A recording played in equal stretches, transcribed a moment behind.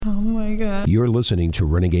Oh my God. You're listening to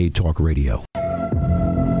Renegade Talk Radio.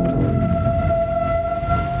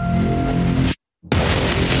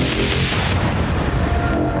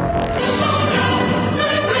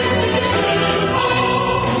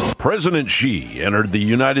 President Xi entered the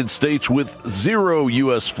United States with 0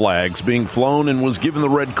 U.S. flags being flown and was given the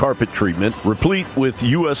red carpet treatment, replete with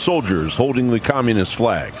U.S. soldiers holding the communist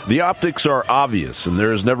flag. The optics are obvious, and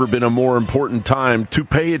there has never been a more important time to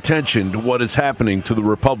pay attention to what is happening to the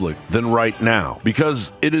Republic than right now,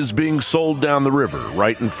 because it is being sold down the river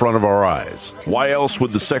right in front of our eyes. Why else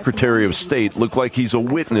would the Secretary of State look like he's a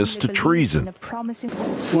witness to treason?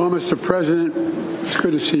 Well, Mr. President, it's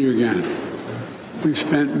good to see you again. We've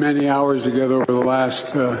spent many hours together over the last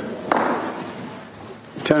 10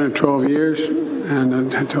 or 12 years,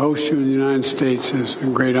 and to host you in the United States is a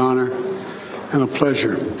great honor and a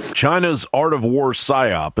pleasure. China's art of war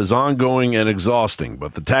psyop is ongoing and exhausting,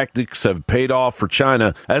 but the tactics have paid off for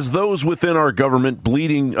China as those within our government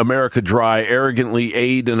bleeding America dry arrogantly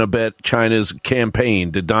aid and abet China's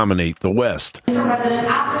campaign to dominate the West. Mr. President,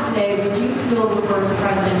 after today, would you still refer to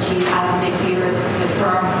President Xi as a dictator? This is a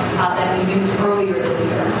term that we used earlier this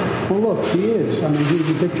year. Well, look, he is. I mean, he's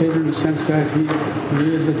a dictator in the sense that he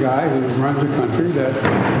is a guy who runs a country that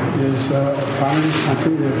is a communist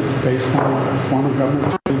country that is based on a form of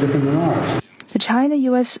government different than ours. The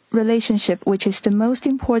China-U.S. relationship, which is the most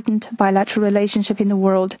important bilateral relationship in the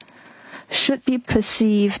world, should be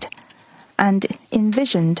perceived and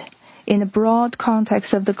envisioned in a broad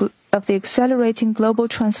context of the accelerating global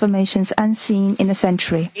transformations unseen in a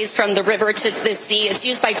century. From the river to the sea, it's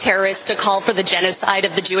used by terrorists to call for the genocide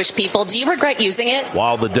of the Jewish people. Do you regret using it?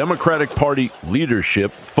 While the Democratic Party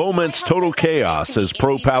leadership foments total chaos as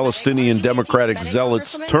pro-Palestinian Democratic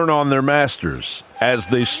zealots turn on their masters as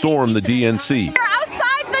they storm the DNC. We're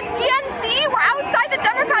outside the DNC. We're outside the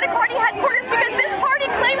Democratic Party headquarters because this party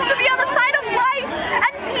claims to be on the side of life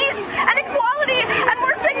and peace and equality, and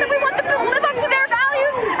we're saying that we want them to live up to their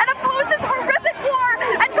values and oppose this horrific war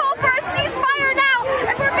and call for a ceasefire now,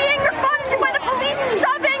 and we're being responded to by the police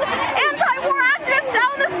shoving anti-war activists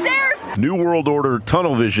down the stairs. New World Order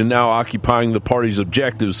tunnel vision now occupying the party's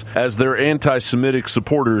objectives as their anti-Semitic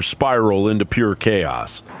supporters spiral into pure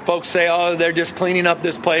chaos. Folks say, oh, they're just cleaning up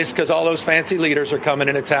this place because all those fancy leaders are coming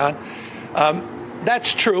into town.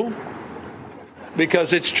 That's true,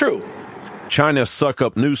 because it's true. China's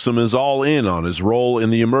suck-up Newsom is all in on his role in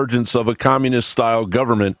the emergence of a communist-style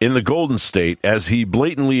government in the Golden State as he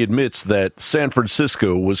blatantly admits that San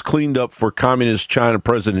Francisco was cleaned up for Communist China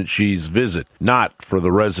President Xi's visit, not for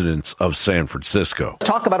the residents of San Francisco.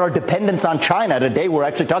 Talk about our dependence on China. Today we're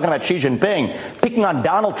actually talking about Xi Jinping, picking on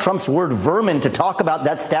Donald Trump's word vermin to talk about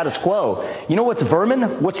that status quo. You know what's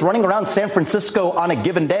vermin? What's running around San Francisco on a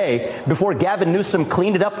given day before Gavin Newsom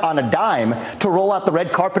cleaned it up on a dime to roll out the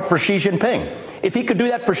red carpet for Xi Jinping. If he could do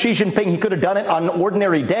that for Xi Jinping, he could have done it on an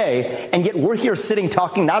ordinary day, and yet we're here sitting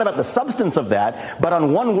talking not about the substance of that, but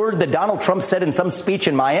on one word that Donald Trump said in some speech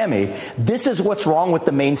in Miami. This is what's wrong with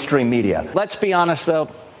the mainstream media. Let's be honest, though.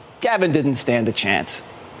 Gavin didn't stand a chance.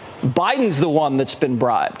 Biden's the one that's been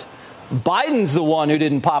bribed. Biden's the one who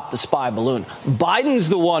didn't pop the spy balloon. Biden's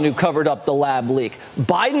the one who covered up the lab leak.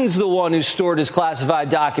 Biden's the one who stored his classified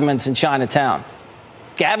documents in Chinatown.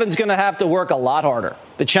 Gavin's going to have to work a lot harder.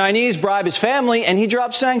 The Chinese bribe his family, and he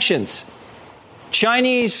drops sanctions.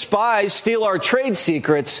 Chinese spies steal our trade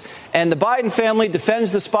secrets, and the Biden family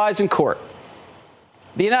defends the spies in court.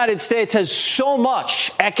 The United States has so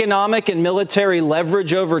much economic and military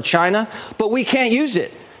leverage over China, but we can't use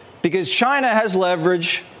it because China has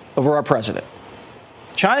leverage over our president.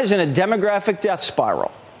 China's in a demographic death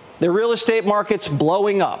spiral. Their real estate market's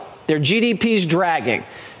blowing up. Their GDP's dragging.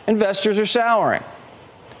 Investors are souring.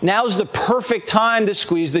 Now's the perfect time to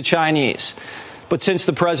squeeze the Chinese. But since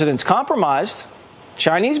the president's compromised,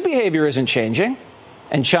 Chinese behavior isn't changing,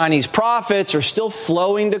 and Chinese profits are still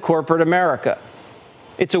flowing to corporate America.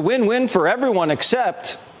 It's a win-win for everyone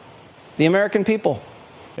except the American people.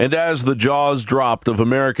 And as the jaws dropped of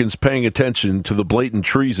Americans paying attention to the blatant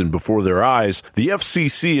treason before their eyes, the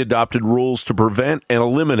FCC adopted rules to prevent and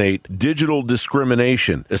eliminate digital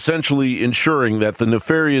discrimination, essentially ensuring that the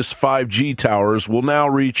nefarious 5G towers will now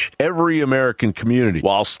reach every American community,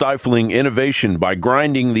 while stifling innovation by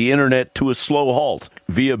grinding the internet to a slow halt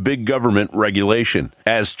via big government regulation,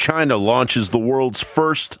 as China launches the world's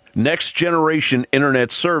first next-generation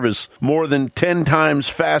internet service more than 10 times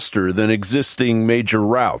faster than existing major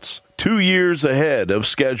routes, 2 years ahead of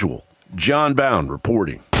schedule. John Bound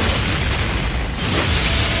reporting. Folks,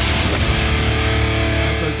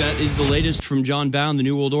 that is the latest from John Bound. The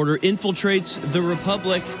New World Order infiltrates the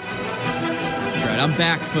Republic. That's right, I'm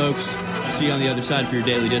back, folks. See you on the other side for your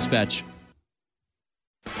Daily Dispatch.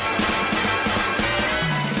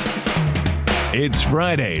 It's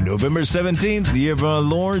Friday, November 17th, the year of our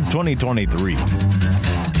Lord 2023.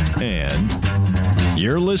 And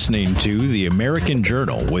you're listening to The American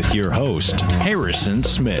Journal with your host, Harrison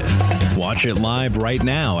Smith. Watch it live right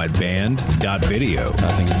now at band.video.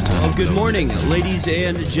 I think it's time. Good morning, ladies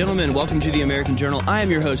and gentlemen. Welcome to The American Journal. I am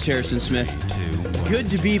your host, Harrison Smith. Good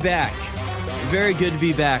to be back. Very good to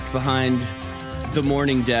be back behind the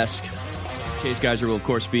morning desk. Chase Geiser will, of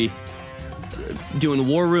course, be doing the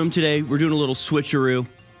war room today. We're doing a little switcheroo.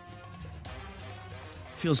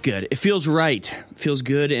 Feels good. It feels right. It feels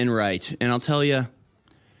good and right. And I'll tell you,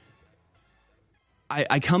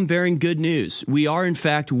 I come bearing good news. We are, in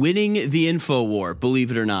fact, winning the info war,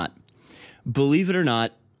 believe it or not. Believe it or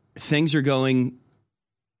not, things are going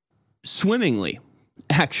swimmingly,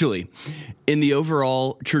 actually, in the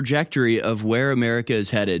overall trajectory of where America is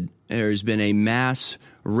headed. There's been a mass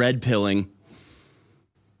red pilling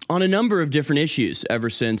on a number of different issues ever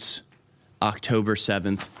since October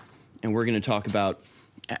 7th. And we're going to talk about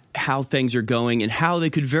how things are going and how they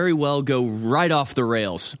could very well go right off the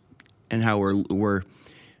rails, and how we're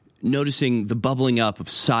noticing the bubbling up of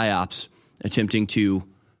psyops attempting to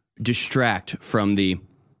distract from the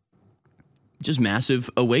just massive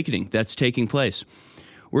awakening that's taking place.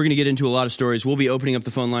 We're going to get into a lot of stories. We'll be opening up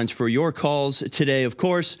the phone lines for your calls today, of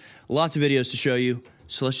course. Lots of videos to show you.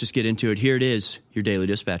 So let's just get into it. Here it is, your Daily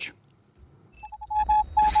Dispatch.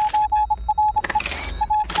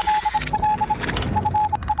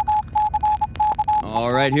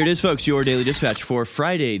 All right, here it is, folks, your Daily Dispatch for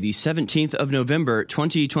Friday, the 17th of November,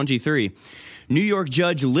 2023. New York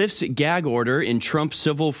judge lifts gag order in Trump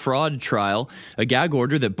civil fraud trial. A gag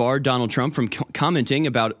order that barred Donald Trump from commenting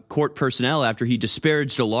about court personnel after he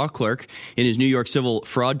disparaged a law clerk in his New York civil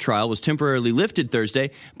fraud trial was temporarily lifted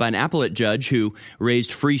Thursday by an appellate judge who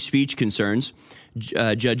raised free speech concerns.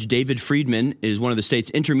 Judge David Friedman is one of the state's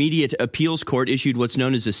intermediate appeals court issued what's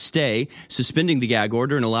known as a stay, suspending the gag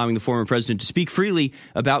order and allowing the former president to speak freely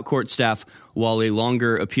about court staff while a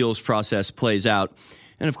longer appeals process plays out.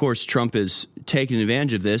 And, of course, Trump is taking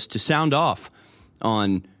advantage of this to sound off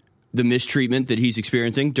on the mistreatment that he's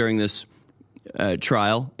experiencing during this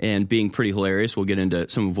trial and being pretty hilarious. We'll get into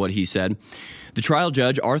some of what he said. The trial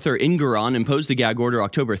judge, Arthur Ingeron, imposed the gag order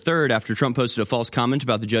October 3rd after Trump posted a false comment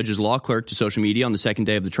about the judge's law clerk to social media on the second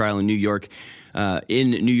day of the trial in New York.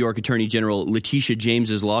 In New York Attorney General Letitia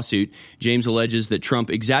James's lawsuit, James alleges that Trump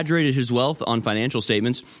exaggerated his wealth on financial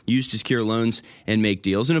statements, used to secure loans and make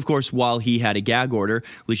deals. And, of course, while he had a gag order,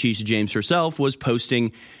 Letitia James herself was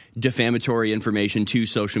posting defamatory information to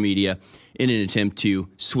social media in an attempt to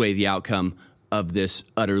sway the outcome of this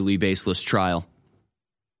utterly baseless trial.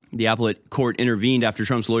 The appellate court intervened after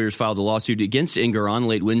Trump's lawyers filed a lawsuit against Ingeron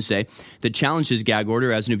late Wednesday that challenged his gag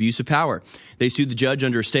order as an abuse of power. They sued the judge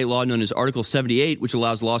under a state law known as Article 78, which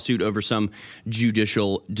allows lawsuit over some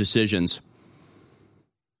judicial decisions.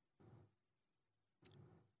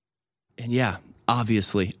 And yeah,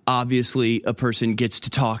 obviously, a person gets to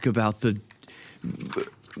talk about the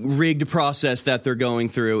rigged process that they're going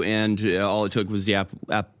through, and all it took was the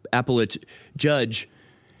appellate judge,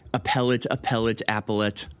 appellate.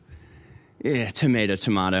 Yeah,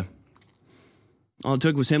 tomato. All it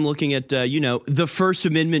took was him looking at, the First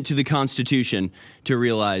Amendment to the Constitution to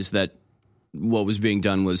realize that what was being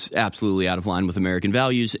done was absolutely out of line with American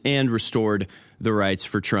values and restored the rights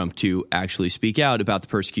for Trump to actually speak out about the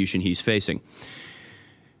persecution he's facing.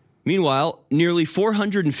 Meanwhile, nearly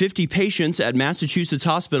 450 patients at Massachusetts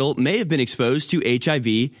Hospital may have been exposed to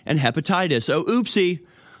HIV and hepatitis. Oh, oopsie.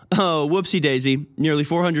 Oh, whoopsie daisy. Nearly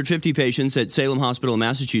 450 patients at Salem Hospital in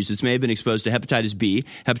Massachusetts may have been exposed to hepatitis B,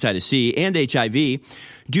 hepatitis C, and HIV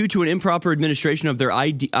due to an improper administration of their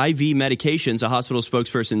IV medications, a hospital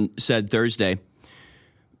spokesperson said Thursday.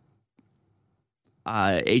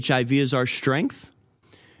 HIV is our strength.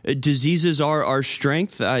 Diseases are our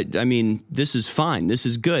strength. I mean, this is fine. This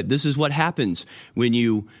is good. This is what happens when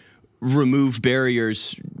you remove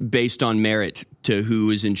barriers based on merit to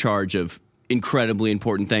who is in charge of incredibly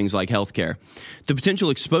important things like healthcare. The potential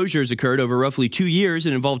exposures occurred over roughly 2 years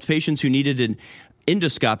and involved patients who needed an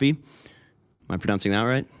endoscopy. Am I pronouncing that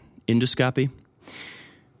right? Endoscopy?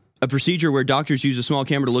 A procedure where doctors use a small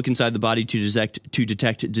camera to look inside the body to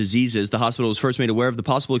detect diseases. The hospital was first made aware of the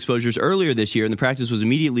possible exposures earlier this year, and the practice was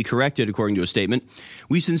immediately corrected, according to a statement.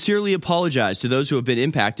 We sincerely apologize to those who have been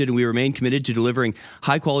impacted, and we remain committed to delivering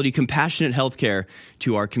high-quality, compassionate health care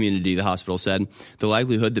to our community, the hospital said. The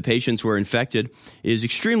likelihood that patients were infected is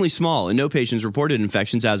extremely small, and no patients reported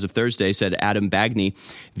infections as of Thursday, said Adam Bagney,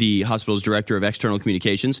 the hospital's director of external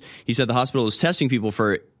communications. He said the hospital is testing people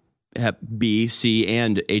for Hep B, C,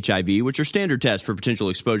 and HIV, which are standard tests for potential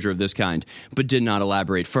exposure of this kind, but did not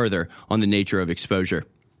elaborate further on the nature of exposure.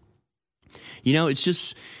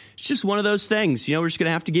 It's just one of those things. We're just going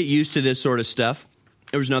to have to get used to this sort of stuff.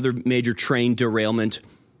 There was another major train derailment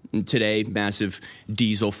today, massive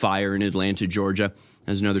diesel fire in Atlanta, Georgia,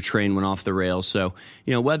 as another train went off the rails. So,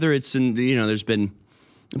 whether it's in, there's been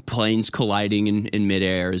planes colliding in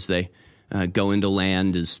midair as they go into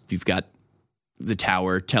land, as you've got the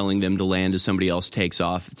tower telling them to land as somebody else takes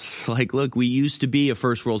off. It's like, look, we used to be a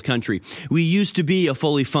first world country. We used to be a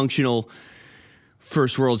fully functional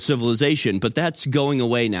first world civilization, but that's going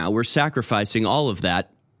away now. We're sacrificing all of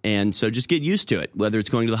that. And so just get used to it, whether it's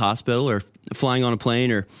going to the hospital or flying on a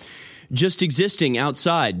plane or just existing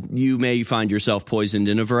outside. You may find yourself poisoned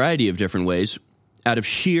in a variety of different ways out of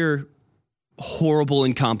sheer horrible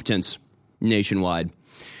incompetence nationwide.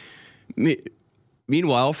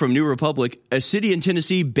 Meanwhile, from New Republic, a city in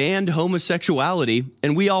Tennessee banned homosexuality,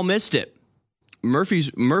 and we all missed it.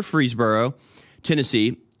 Murfreesboro,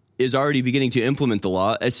 Tennessee, is already beginning to implement the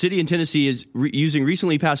law. A city in Tennessee is using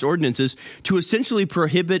recently passed ordinances to essentially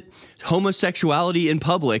prohibit homosexuality in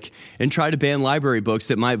public and try to ban library books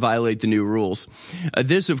that might violate the new rules.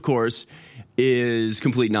 This, of course, is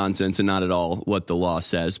complete nonsense and not at all what the law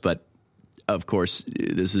says. But, of course,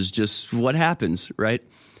 this is just what happens, right?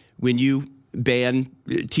 When you ban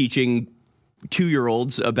teaching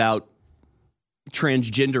 2-year-olds about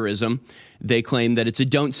transgenderism, they claim that it's a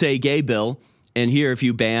don't say gay bill. And here, if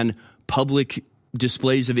you ban public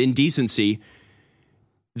displays of indecency,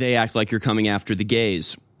 they act like you're coming after the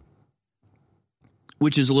gays,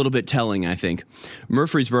 which is a little bit telling, I think.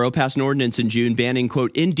 Murfreesboro passed an ordinance in June banning,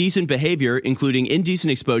 quote, indecent behavior, including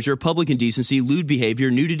indecent exposure, public indecency, lewd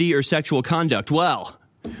behavior, nudity, or sexual conduct. Well,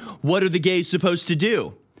 what are the gays supposed to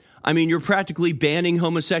do? I mean, you're practically banning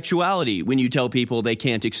homosexuality when you tell people they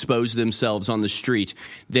can't expose themselves on the street.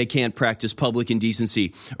 They can't practice public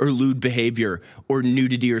indecency or lewd behavior or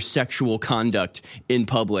nudity or sexual conduct in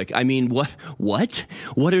public. I mean, what?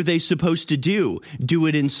 What are they supposed to do? Do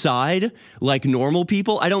it inside like normal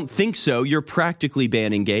people? I don't think so. You're practically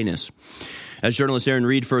banning gayness. As journalist Aaron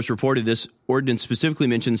Reed first reported, this ordinance specifically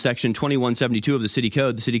mentions Section 2172 of the City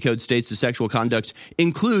Code. The City Code states that sexual conduct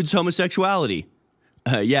includes homosexuality.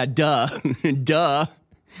 Yeah, duh. Duh.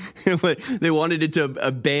 They wanted it to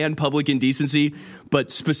ban public indecency, but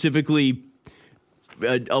specifically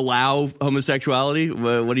allow homosexuality?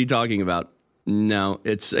 What are you talking about? No,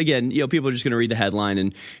 it's, again, people are just going to read the headline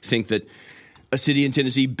and think that a city in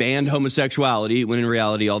Tennessee banned homosexuality, when in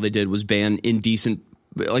reality all they did was ban indecent,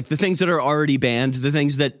 like the things that are already banned, the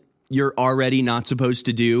things that you're already not supposed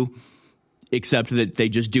to do, except that they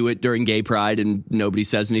just do it during gay pride and nobody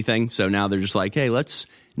says anything. So now they're just like, hey, let's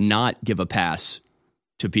not give a pass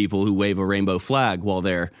to people who wave a rainbow flag while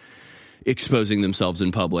they're exposing themselves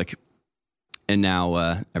in public. And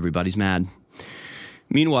now everybody's mad.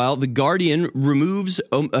 Meanwhile, The Guardian removes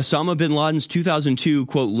Osama bin Laden's 2002,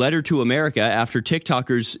 quote, letter to America after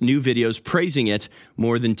TikTokers' new videos praising it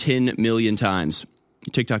more than 10 million times.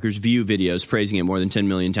 TikTokers view videos praising it more than 10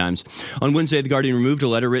 million times. On Wednesday, The Guardian removed a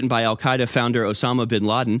letter written by al-Qaeda founder Osama bin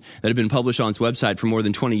Laden that had been published on its website for more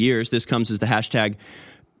than 20 years. This comes as the hashtag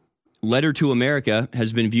letter to America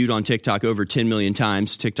has been viewed on TikTok over 10 million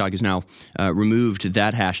times. TikTok has now removed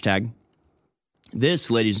that hashtag. This,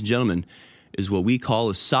 ladies and gentlemen, is what we call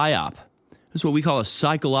a PSYOP. This is what we call a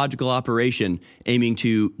psychological operation aiming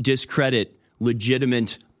to discredit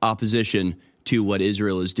legitimate opposition to what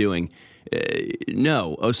Israel is doing.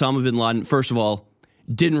 No, Osama bin Laden, first of all,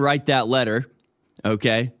 didn't write that letter,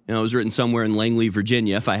 okay? And it was written somewhere in Langley,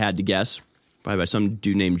 Virginia, if I had to guess, probably by some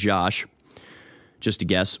dude named Josh, just a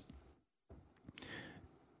guess.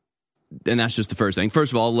 And that's just the first thing.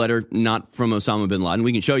 First of all, a letter not from Osama bin Laden.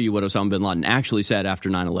 We can show you what Osama bin Laden actually said after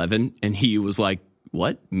 9/11, and he was like,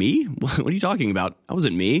 what, me? What are you talking about? That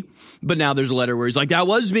wasn't me. But now there's a letter where he's like, that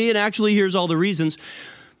was me, and actually here's all the reasons.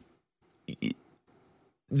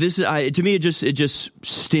 This, to me, it just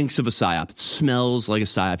stinks of a PSYOP. It smells like a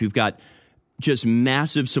PSYOP. You've got just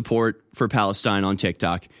massive support for Palestine on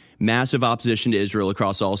TikTok, massive opposition to Israel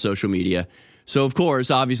across all social media. So, of course,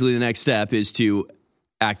 obviously the next step is to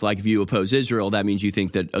act like if you oppose Israel, that means you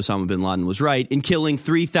think that Osama bin Laden was right in killing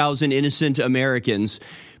 3,000 innocent Americans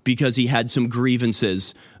because he had some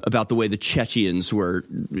grievances about the way the Chechens were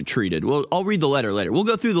treated. Well, I'll read the letter later. We'll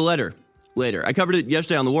go through the letter later. I covered it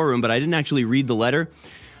yesterday on the War Room, but I didn't actually read the letter.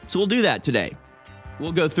 So we'll do that today.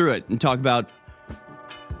 We'll go through it and talk about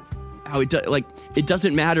how it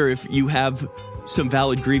doesn't matter if you have some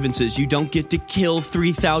valid grievances. You don't get to kill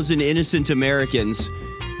 3,000 innocent Americans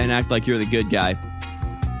and act like you're the good guy.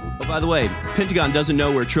 Oh, by the way, Pentagon doesn't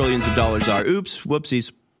know where trillions of dollars are. Oops,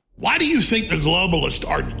 whoopsies. Why do you think the globalists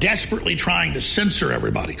are desperately trying to censor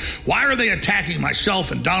everybody? Why are they attacking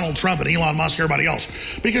myself and Donald Trump and Elon Musk and everybody else?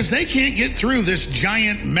 Because they can't get through this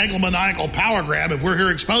giant megalomaniacal power grab if we're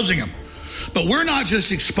here exposing them. But we're not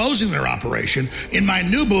just exposing their operation. In my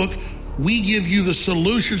new book, we give you the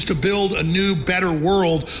solutions to build a new, better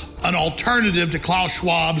world, an alternative to Klaus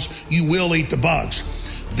Schwab's "you will eat the bugs."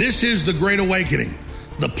 This is the Great Awakening,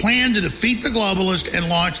 the plan to defeat the globalist and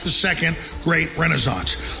launch the second great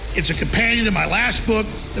renaissance. It's a companion to my last book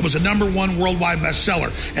that was a #1 worldwide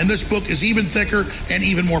bestseller. And this book is even thicker and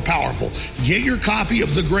even more powerful. Get your copy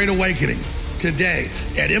of The Great Awakening today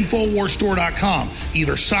at InfoWarsStore.com,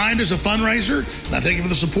 either signed as a fundraiser, and I thank you for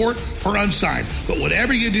the support, or unsigned. But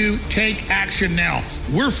whatever you do, take action now.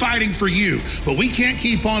 We're fighting for you, but we can't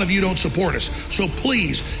keep on if you don't support us. So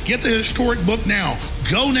please, get the historic book now.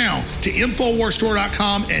 Go now to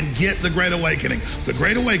InfoWarsStore.com and get The Great Awakening. The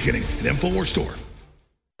Great Awakening at InfoWars Store.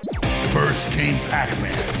 First came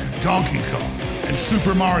Pac-Man, Donkey Kong, and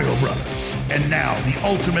Super Mario Brothers. And now the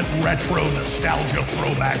ultimate retro nostalgia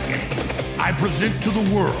throwback game. I present to the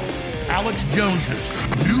world Alex Jones's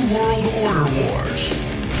New World Order Wars.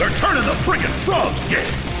 They're turning the friggin' frogs game.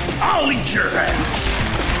 I'll eat your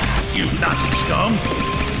ass, you Nazi scum.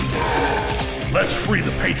 Let's free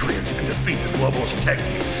the Patriots and defeat the globalist tech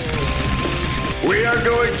geeks. We are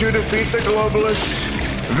going to defeat the globalists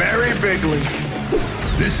very bigly.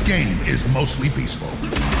 This game is mostly peaceful.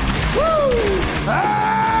 Woo!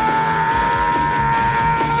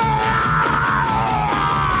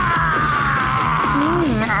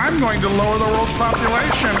 I'm going to lower the world's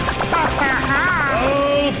population.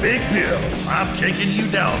 Oh, big deal. I'm taking you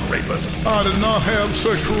down, rapist. I did not have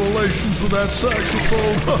sexual relations with that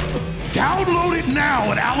saxophone. Download it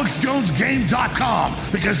now at AlexJonesGame.com,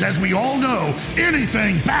 because as we all know,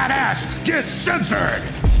 anything badass gets censored.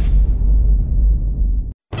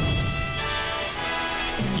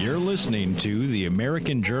 You're listening to The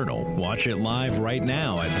American Journal. Watch it live right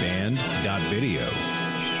now at band.video.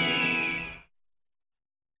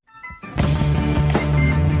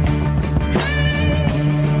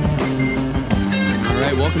 All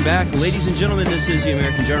right, welcome back. Ladies and gentlemen, this is The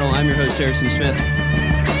American Journal. I'm your host, Harrison Smith.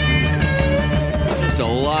 Just a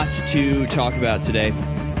lot to talk about today.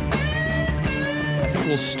 I think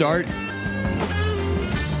we'll start...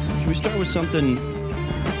 Should we start with something...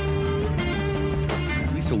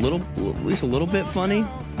 at least a little bit funny?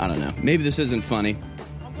 I don't know. Maybe this isn't funny.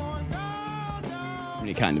 I mean,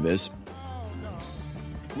 it kind of is.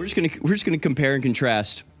 We're just gonna compare and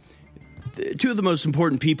contrast two of the most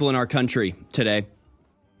important people in our country today.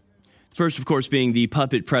 First, of course, being the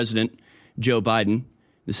puppet president, Joe Biden.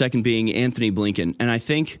 The second being Anthony Blinken. And I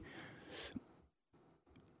think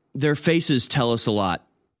their faces tell us a lot.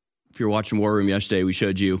 If you're watching War Room yesterday, we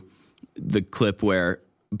showed you the clip where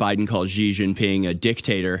Biden calls Xi Jinping a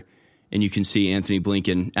dictator, and you can see Anthony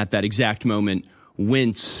Blinken at that exact moment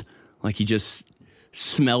wince like he just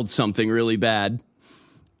smelled something really bad.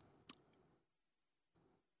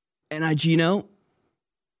 And Anthony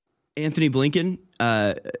Blinken,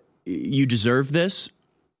 you deserve this,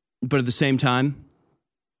 but at the same time,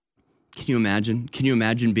 can you imagine? Can you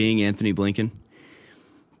imagine being Anthony Blinken? Can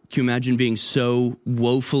you imagine being so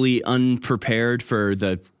woefully unprepared for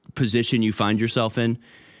the position you find yourself in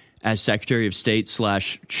as Secretary of State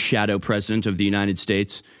 / Shadow President of the United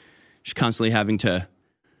States? Just constantly having to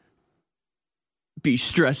be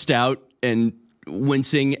stressed out and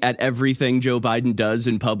wincing at everything Joe Biden does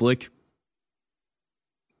in public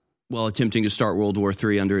while attempting to start World War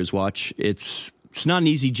III under his watch. It's not an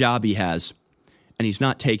easy job he has, and he's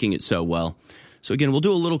not taking it so well. So again, we'll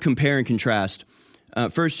do a little compare and contrast.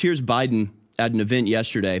 First, here's Biden at an event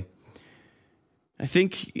yesterday. I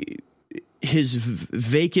think his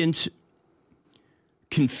vacant,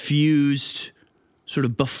 confused, sort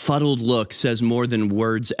of befuddled look says more than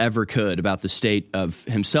words ever could about the state of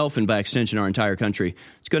himself and, by extension, our entire country.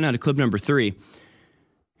 Let's go now to clip number 3.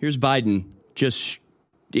 Here's Biden just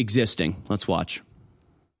existing. Let's watch.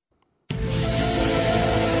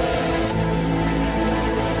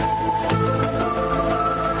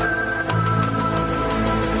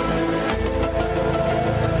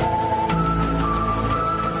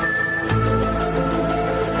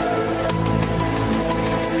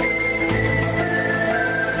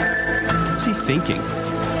 Thinking.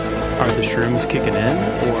 Are the shrooms kicking in,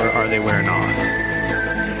 or are they wearing off?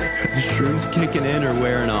 Are the shrooms kicking in or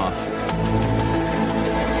wearing off?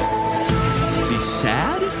 Is he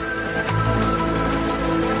sad?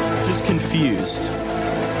 Just confused.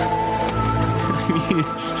 I mean,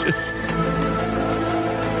 it's just...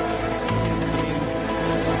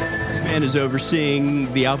 This man is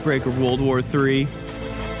overseeing the outbreak of World War III.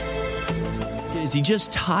 Is he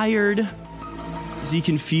just tired? Is he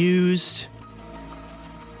confused?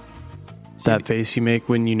 That face you make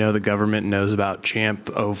when you know the government knows about Champ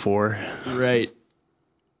 04. Right.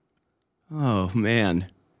 Oh, man.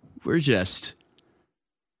 We're in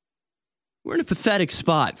a pathetic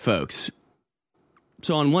spot, folks.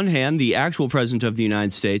 So on one hand, the actual president of the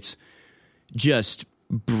United States, just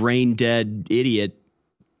brain-dead idiot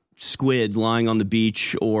squid lying on the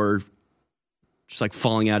beach or just like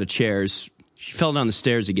falling out of chairs. She fell down the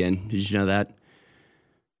stairs again. Did you know that?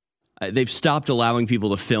 They've stopped allowing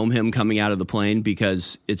people to film him coming out of the plane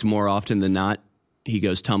because it's more often than not he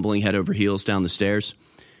goes tumbling head over heels down the stairs.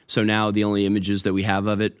 So now the only images that we have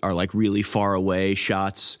of it are like really far away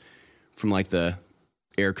shots from like the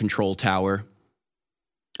air control tower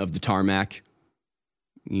of the tarmac.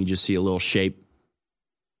 You just see a little shape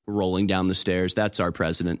rolling down the stairs. That's our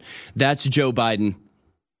president. That's Joe Biden,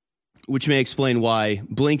 which may explain why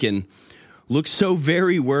Blinken looks so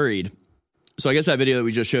very worried. So I guess that video that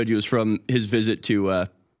we just showed you is from his visit to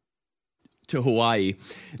Hawaii.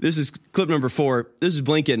 This is clip number 4. This is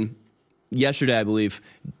Blinken yesterday, I believe,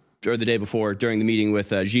 or the day before, during the meeting with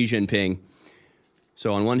Xi Jinping.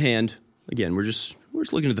 So on one hand, again, we're just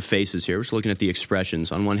looking at the faces here. We're just looking at the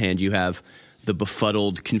expressions. On one hand, you have the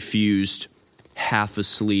befuddled, confused, half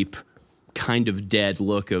asleep, kind of dead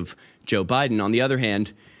look of Joe Biden. On the other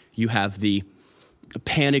hand, you have the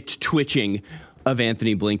panicked twitching of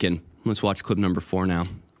Anthony Blinken. Let's watch clip number 4 now.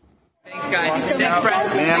 Thanks, guys. Thanks,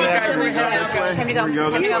 press. Thanks, guys. We're heading out. We go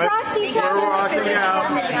this way. We're walking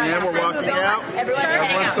out. And we're walking out.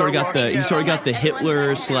 He's sort of got the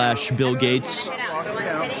Hitler / Bill Gates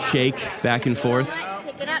shake back and forth.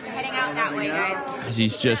 Heading out that way, guys. As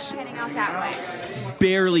he's just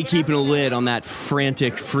barely keeping a lid on that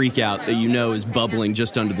frantic freak out that you know is bubbling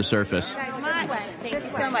just under the surface. Thank you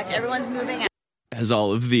so much. Everyone's moving out. As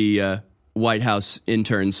all of the White House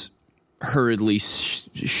interns hurriedly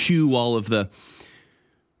shoo all of the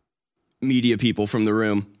media people from the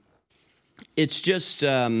room. It's just,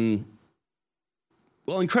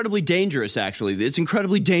 incredibly dangerous, actually. It's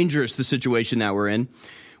incredibly dangerous, the situation that we're in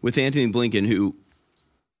with Anthony Blinken, who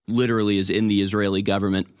literally is in the Israeli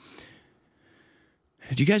government.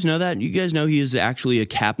 Do you guys know that? You guys know he is actually a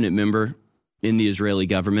cabinet member in the Israeli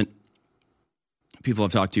government? People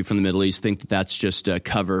I've talked to from the Middle East think that that's just a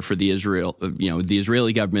cover for the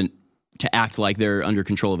Israeli government to act like they're under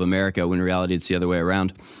control of America, when in reality it's the other way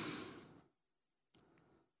around.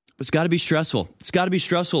 But it's got to be stressful. It's got to be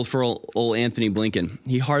stressful for old Anthony Blinken.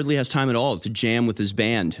 He hardly has time at all to jam with his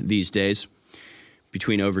band these days,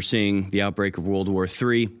 between overseeing the outbreak of World War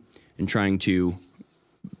III and trying to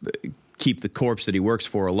keep the corpse that he works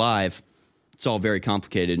for alive. It's all very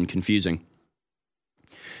complicated and confusing.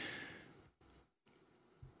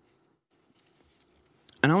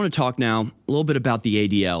 And I want to talk now a little bit about the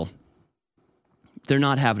ADL. They're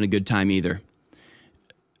not having a good time either.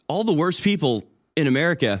 All the worst people in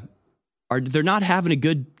America they're not having a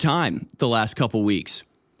good time the last couple weeks.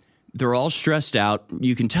 They're all stressed out.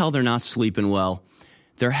 You can tell they're not sleeping well.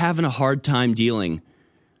 They're having a hard time dealing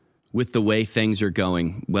with the way things are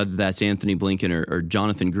going, whether that's Anthony Blinken or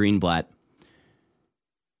Jonathan Greenblatt.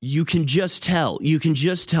 You can just tell. You can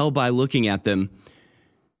just tell by looking at them.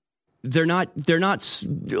 They're not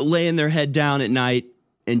laying their head down at night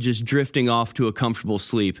and just drifting off to a comfortable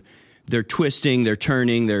sleep. They're twisting, they're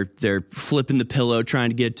turning, they're flipping the pillow,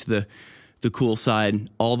 trying to get to the cool side.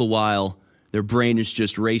 All the while, their brain is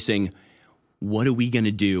just racing. What are we going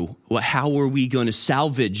to do? How are we going to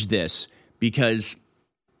salvage this? Because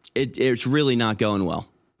it's really not going well.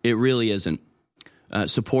 It really isn't.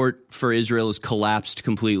 Support for Israel has collapsed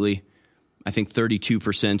completely. I think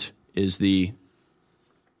 32% is the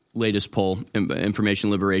latest poll. Information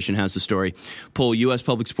Liberation has the story. Poll, U.S.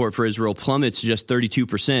 public support for Israel plummets to just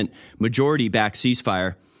 32%. Majority back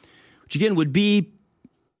ceasefire, which again would be,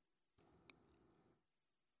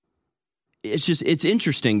 it's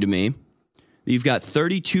interesting to me. You've got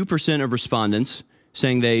 32% of respondents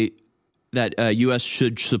saying that U.S.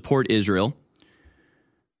 should support Israel,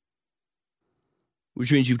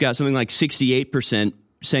 which means you've got something like 68%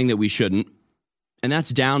 saying that we shouldn't. And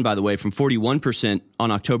that's down, by the way, from 41%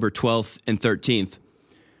 on October 12th and 13th.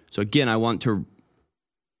 So again, I want to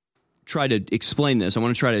try to explain this. I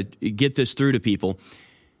want to try to get this through to people.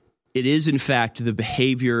 It is, in fact, the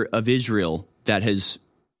behavior of Israel that has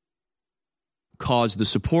caused the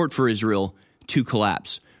support for Israel to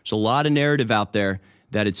collapse. There's a lot of narrative out there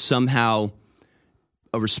that it's somehow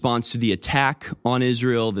a response to the attack on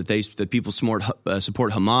Israel, that people support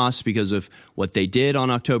Hamas because of what they did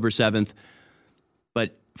on October 7th.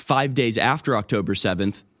 But 5 days after October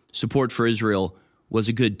 7th, support for Israel was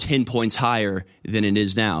a good 10 points higher than it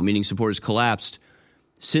is now, meaning support has collapsed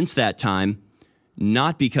since that time,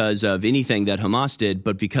 not because of anything that Hamas did,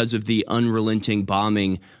 but because of the unrelenting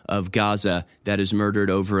bombing of Gaza that has murdered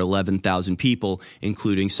over 11,000 people,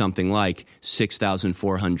 including something like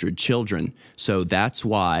 6,400 children. So that's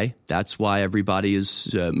why everybody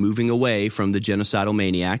is moving away from the genocidal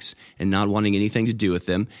maniacs and not wanting anything to do with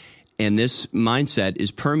them. And this mindset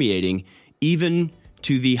is permeating even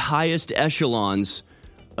to the highest echelons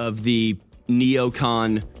of the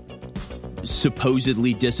neocon,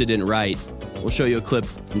 supposedly dissident right. We'll show you a clip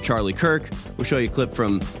from Charlie Kirk. We'll show you a clip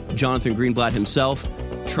from Jonathan Greenblatt himself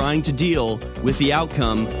trying to deal with the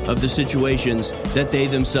outcome of the situations that they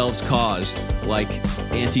themselves caused, like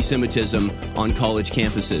anti-Semitism on college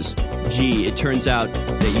campuses. Gee, it turns out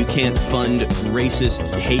that you can't fund racist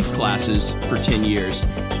hate classes for 10 years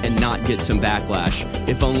and not get some backlash.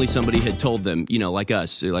 If only somebody had told them, like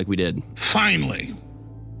us, like we did. Finally,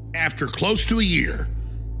 after close to a year,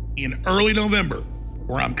 in early November,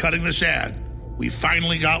 where I'm cutting this ad, we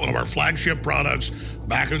finally got one of our flagship products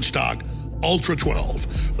back in stock, Ultra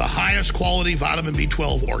 12, the highest quality vitamin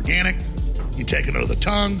B12 organic. You take it under the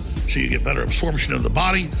tongue so you get better absorption into the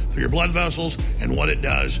body through your blood vessels, and what it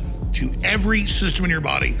does to every system in your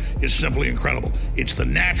body is simply incredible. It's the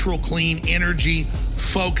natural, clean energy,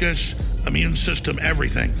 focus, immune system,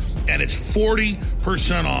 everything. And it's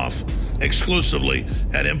 40% off exclusively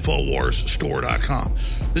at InfoWarsStore.com.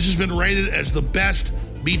 This has been rated as the best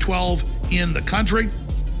B12 in the country.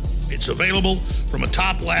 It's available from a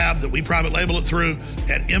top lab that we private label it through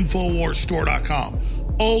at InfoWarsStore.com.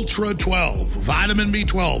 Ultra 12, vitamin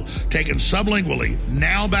B12, taken sublingually,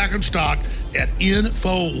 now back in stock at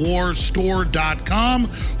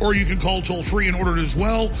InfoWarsStore.com, or you can call toll-free and order it as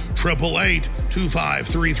well,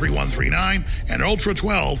 888-253-3139, and Ultra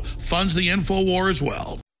 12 funds the InfoWar as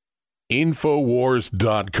well.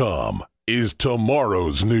 InfoWars.com is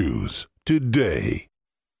tomorrow's news today.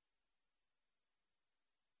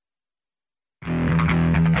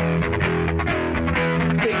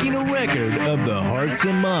 Taking a record of the hearts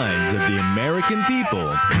and minds of the American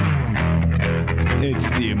people, it's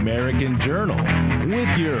the American Journal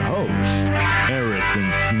with your host,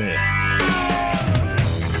 Harrison Smith.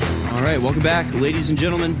 All right, welcome back, ladies and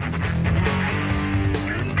gentlemen.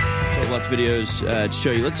 So lots of videos to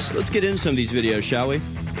show you. Let's get into some of these videos, shall we?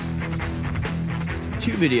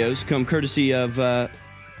 2 videos come courtesy of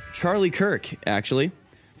Charlie Kirk, actually.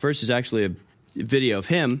 First is actually a video of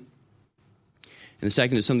him, and the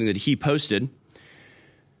second is something that he posted.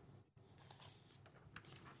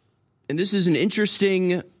 And this is an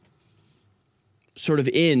interesting sort of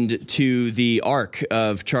end to the arc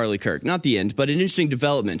of Charlie Kirk. Not the end, but an interesting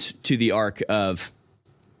development to the arc of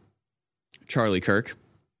Charlie Kirk.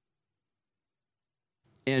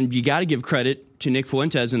 And you got to give credit to Nick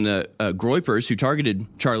Fuentes and the Groypers who targeted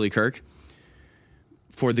Charlie Kirk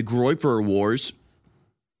for the Groyper Wars,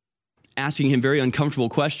 asking him very uncomfortable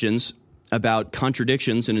questions about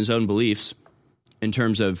contradictions in his own beliefs in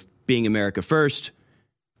terms of being America first,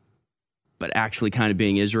 but actually kind of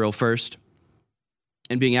being Israel first,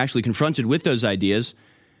 and being actually confronted with those ideas,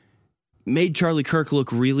 made Charlie Kirk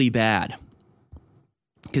look really bad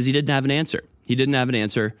because he didn't have an answer. He didn't have an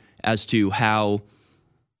answer as to how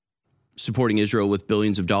supporting Israel with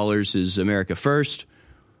billions of dollars is America first,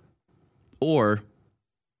 or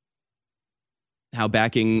how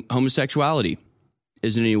backing homosexuality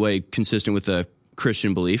is in any way consistent with a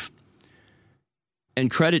Christian belief.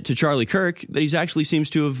 And credit to Charlie Kirk that he actually seems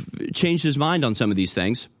to have changed his mind on some of these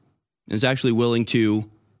things and is actually willing to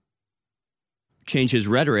change his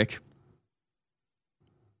rhetoric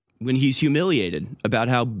when he's humiliated about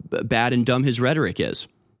how bad and dumb his rhetoric is.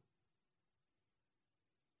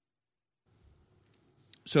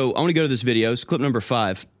 So I want to go to this video. It's clip number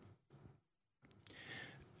 5.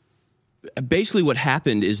 Basically what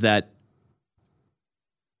happened is that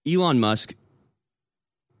Elon Musk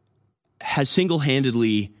has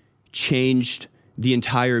single-handedly changed the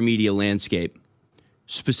entire media landscape,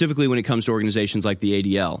 specifically when it comes to organizations like the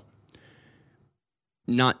ADL.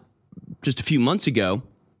 Not just a few months ago,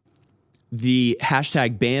 the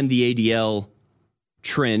hashtag ban the ADL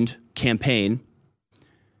trend campaign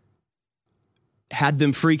had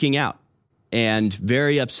them freaking out and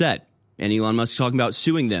very upset. And Elon Musk talking about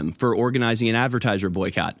suing them for organizing an advertiser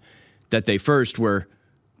boycott that they first were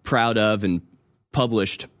proud of and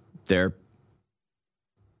published their,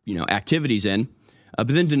 activities in, but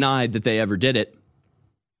then denied that they ever did it,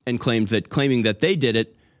 and claiming that they did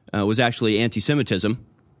it was actually anti-Semitism,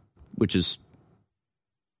 which is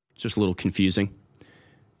just a little confusing.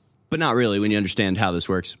 but not really when you understand how this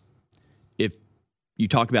works. If you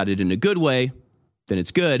talk about it in a good way, then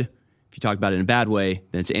it's good. If you talk about it in a bad way,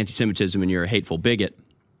 then it's anti-Semitism and you're a hateful bigot.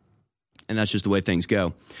 And that's just the way things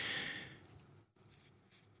go.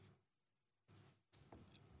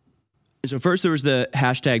 So first there was the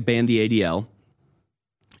hashtag ban the ADL.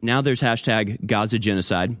 Now there's hashtag Gaza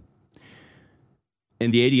genocide.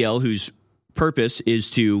 And the ADL, whose purpose is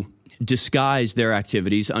to disguise their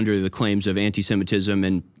activities under the claims of anti-Semitism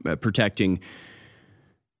and protecting,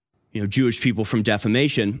 Jewish people from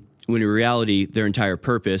defamation, when in reality their entire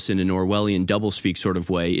purpose in an Orwellian doublespeak sort of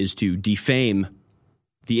way is to defame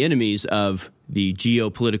the enemies of the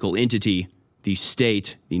geopolitical entity, the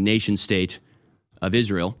state, the nation state of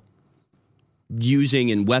Israel,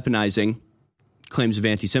 using and weaponizing claims of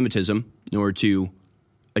anti-Semitism in order to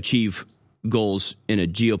achieve goals in a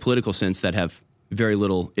geopolitical sense that have very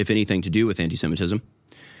little, if anything, to do with anti-Semitism.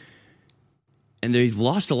 And they've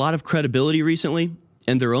lost a lot of credibility recently,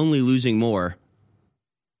 and they're only losing more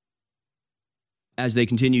as they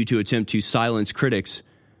continue to attempt to silence critics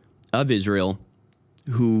of Israel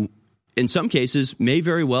who, in some cases, may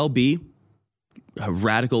very well be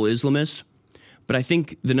radical Islamists. But I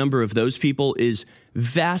think the number of those people is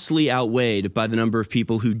vastly outweighed by the number of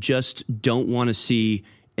people who just don't want to see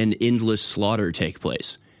an endless slaughter take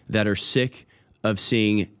place, that are sick of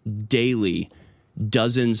seeing daily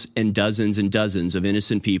dozens and dozens and dozens of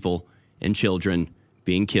innocent people and children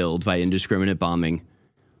being killed by indiscriminate bombing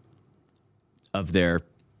of their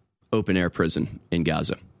open-air prison in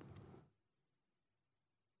Gaza.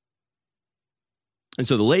 And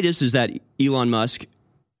so the latest is that Elon Musk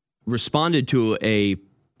responded to a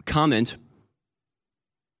comment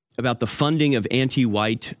about the funding of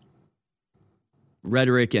anti-white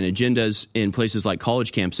rhetoric and agendas in places like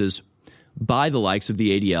college campuses by the likes of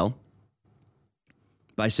the ADL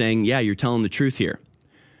by saying, yeah, you're telling the truth here.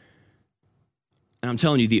 And I'm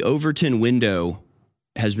telling you, the Overton window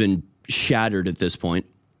has been shattered at this point.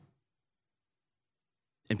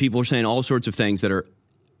 And people are saying all sorts of things that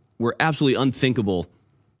were absolutely unthinkable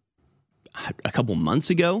a couple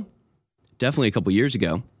months ago, definitely a couple years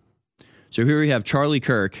ago. So here we have Charlie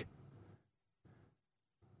Kirk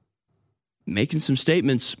making some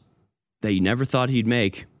statements that you never thought he'd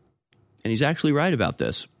make. And he's actually right about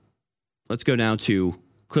this. Let's go now to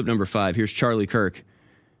clip number 5. Here's Charlie Kirk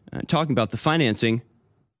talking about the financing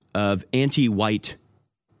of anti-white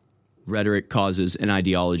rhetoric, causes, and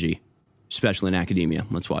ideology, especially in academia.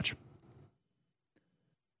 Let's watch.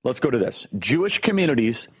 Let's go to this. Jewish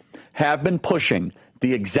communities have been pushing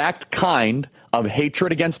the exact kind of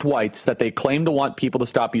hatred against whites that they claim to want people to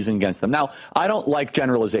stop using against them. Now, I don't like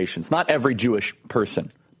generalizations. Not every Jewish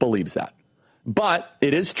person believes that. But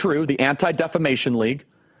it is true, the Anti-Defamation League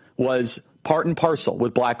was part and parcel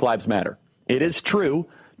with Black Lives Matter. It is true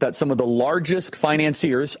that some of the largest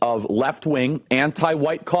financiers of left-wing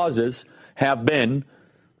anti-white causes have been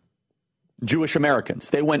Jewish Americans.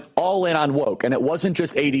 They went all in on woke, and it wasn't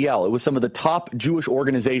just ADL. It was some of the top Jewish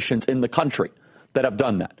organizations in the country that have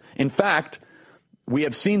done that. In fact, we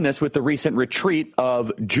have seen this with the recent retreat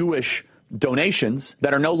of Jewish donations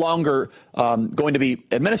that are no longer going to be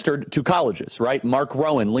administered to colleges, right? Mark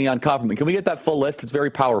Rowan, Leon Kopperman. Can we get that full list? It's very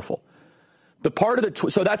powerful. The part of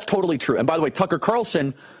the so that's totally true. And by the way, Tucker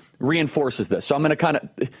Carlson reinforces this. So I'm going to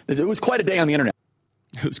it was quite a day on the internet.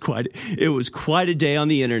 It was quite a day on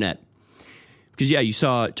the internet. Because, yeah, you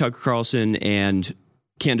saw Tucker Carlson and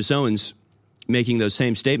Candace Owens making those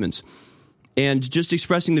same statements and just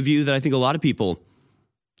expressing the view that I think a lot of people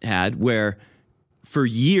had, where for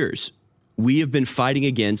years we have been fighting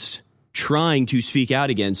against, trying to speak out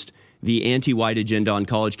against the anti-white agenda on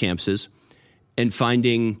college campuses and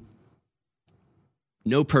finding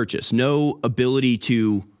no purchase, no ability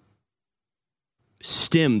to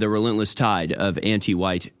stem the relentless tide of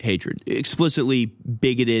anti-white hatred, explicitly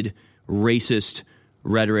bigoted, racist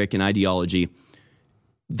rhetoric and ideology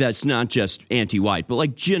that's not just anti-white, but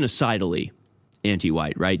like genocidally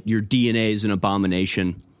anti-white, right? Your DNA is an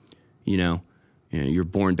abomination, you're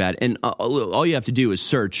born bad. And all you have to do is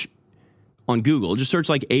search on Google, just search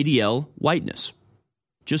like ADL whiteness.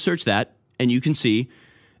 Just search that, and you can see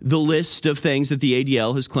the list of things that the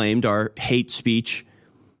ADL has claimed are hate speech,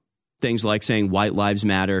 things like saying white lives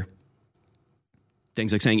matter,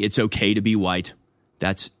 things like saying it's okay to be white.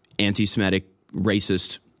 That's anti-Semitic,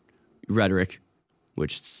 racist rhetoric,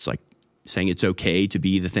 which is like saying it's okay to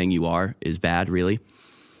be the thing you are is bad, really.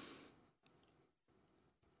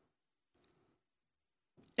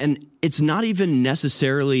 And it's not even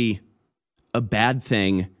necessarily a bad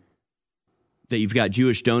thing that you've got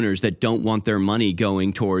Jewish donors that don't want their money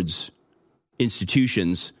going towards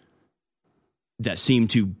institutions that seem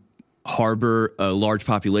to harbor a large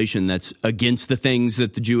population that's against the things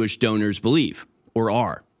that the Jewish donors believe or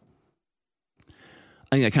are.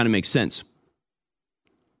 I think that kind of makes sense.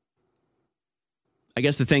 I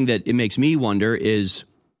guess the thing that it makes me wonder is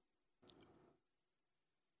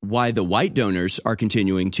why the white donors are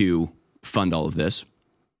continuing to fund all of this.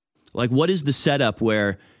 Like, what is the setup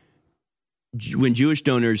where when Jewish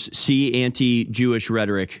donors see anti-Jewish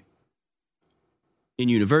rhetoric in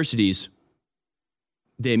universities,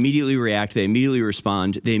 they immediately react, they immediately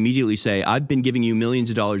respond, they immediately say, I've been giving you millions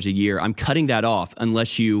of dollars a year, I'm cutting that off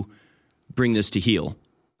unless you bring this to heel.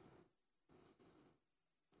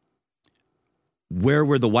 Where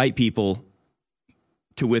were the white people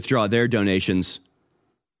to withdraw their donations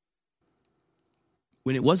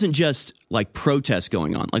when it wasn't just like protests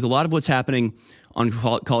going on? Like, a lot of what's happening on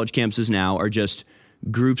college campuses now are just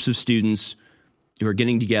groups of students who are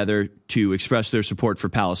getting together to express their support for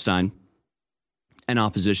Palestine and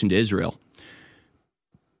opposition to Israel.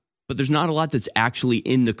 But there's not a lot that's actually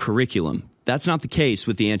in the curriculum. That's not the case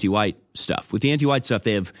with the anti-white stuff. With the anti-white stuff,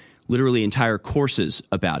 they have literally entire courses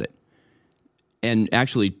about it. And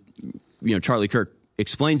actually, Charlie Kirk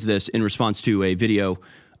explains this in response to a video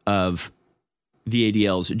of the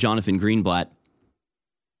ADL's Jonathan Greenblatt,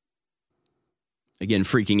 again,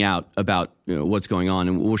 freaking out about what's going on.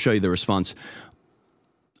 And we'll show you the response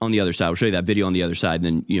on the other side. We'll show you that video on the other side,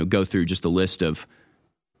 and then go through just a list of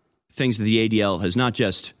things that the ADL has not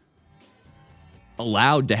just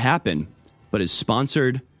allowed to happen, but has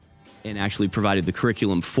sponsored and actually provided the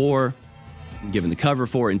curriculum for, given the cover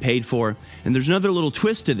for, and paid for. And there's another little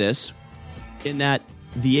twist to this, in that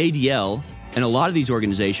the ADL and a lot of these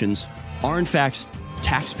organizations are in fact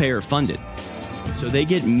taxpayer funded. So they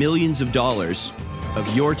get millions of dollars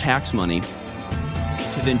of your tax money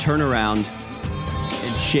to then turn around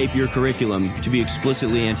and shape your curriculum to be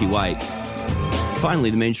explicitly anti-white.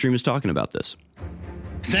 Finally, the mainstream is talking about this.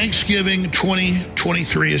 Thanksgiving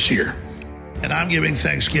 2023 is here. And I'm giving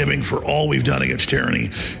Thanksgiving for all we've done against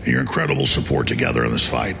tyranny and your incredible support together in this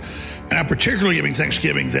fight. And I'm particularly giving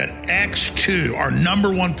Thanksgiving that X2, our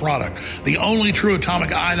number one product, the only true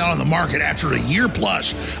atomic iodine on the market after a year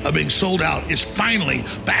plus of being sold out, is finally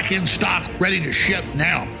back in stock, ready to ship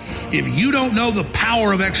now. If you don't know the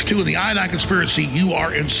power of X2 and the iodine conspiracy, you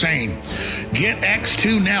are insane. Get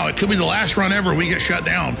X2 now. It could be the last run ever we get shut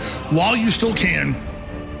down while you still can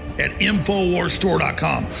at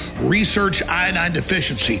InfoWarsStore.com. Research iodine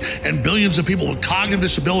deficiency and billions of people with cognitive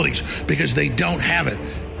disabilities because they don't have it.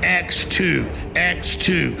 X2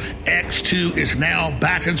 is now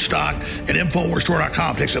back in stock at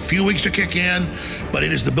InfoWarsStore.com. It takes a few weeks to kick in, but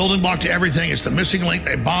it is the building block to everything. It's the missing link.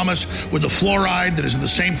 They bomb us with the fluoride that is in the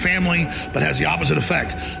same family but has the opposite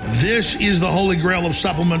effect. This is the holy grail of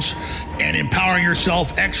supplements and empowering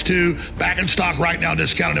yourself. X2 back in stock right now,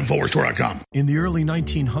 discount at InfoWarsStore.com. In the early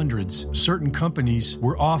 1900s, certain companies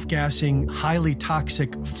were off-gassing highly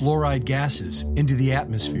toxic fluoride gases into the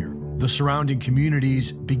atmosphere. The surrounding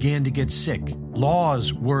communities began to get sick.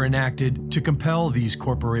 Laws were enacted to compel these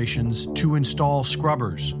corporations to install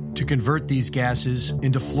scrubbers to convert these gases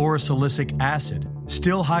into fluorosilicic acid,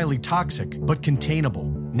 still highly toxic but containable.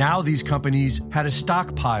 Now these companies had a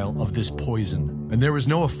stockpile of this poison, and there was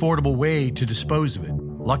no affordable way to dispose of it.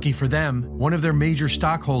 Lucky for them, one of their major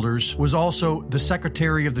stockholders was also the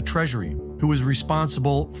Secretary of the Treasury, who was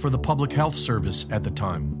responsible for the Public Health Service at the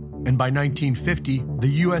time. And by 1950, the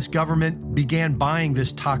U.S. government began buying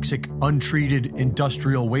this toxic, untreated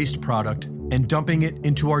industrial waste product and dumping it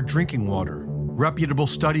into our drinking water. Reputable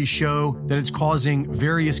studies show that it's causing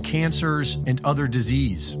various cancers and other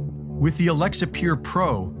disease. With the Alexa Pure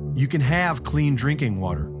Pro, you can have clean drinking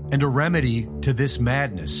water and a remedy to this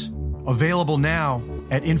madness. Available now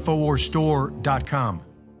at InfoWarsStore.com.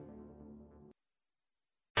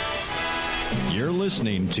 You're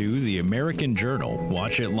listening to The American Journal.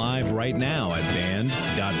 Watch it live right now at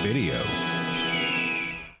band.video.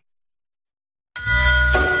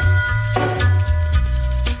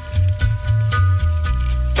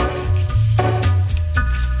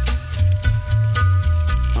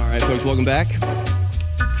 All right, folks, welcome back.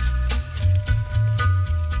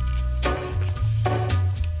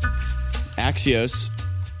 Axios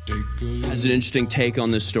has an interesting take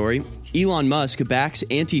on this story. Elon Musk backs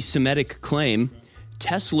anti-Semitic claim,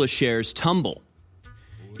 Tesla shares tumble.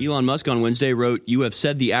 Elon Musk on Wednesday wrote, "You have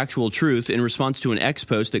said the actual truth," in response to an X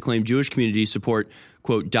post that claimed Jewish communities support,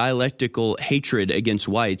 quote, dialectical hatred against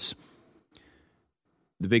whites.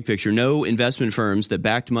 The big picture: no investment firms that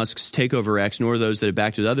backed Musk's takeover X, nor those that have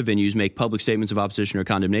backed his other venues, make public statements of opposition or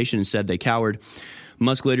condemnation. Instead, they cowered.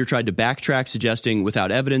 Musk later tried to backtrack, suggesting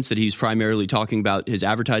without evidence that he's primarily talking about his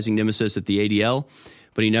advertising nemesis at the ADL.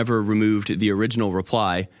 but he never removed the original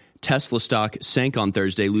reply. Tesla stock sank on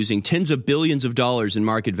Thursday, losing tens of billions of dollars in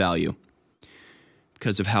market value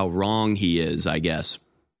because of how wrong he is, I guess.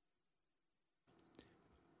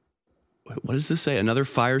 What does this say? Another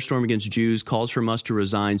firestorm against Jews, calls for Musk to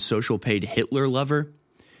resign, social paid Hitler lover.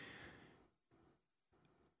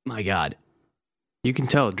 My God. You can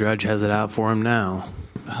tell Drudge has it out for him now.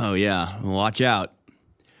 Oh, yeah. Watch out.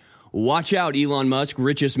 Watch out, Elon Musk,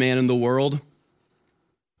 richest man in the world.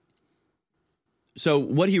 So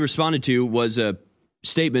what he responded to was a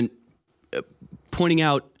statement pointing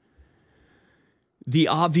out the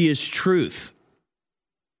obvious truth.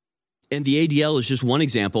 And the ADL is just one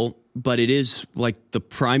example, but it is like the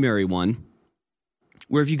primary one,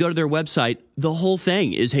 where if you go to their website, the whole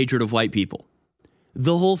thing is hatred of white people.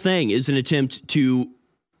 The whole thing is an attempt to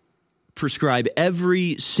prescribe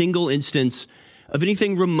every single instance of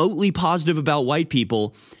anything remotely positive about white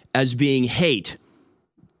people as being hate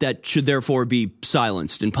that should therefore be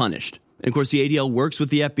silenced and punished. And of course, the ADL works with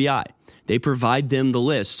the FBI. They provide them the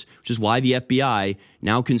list, which is why the FBI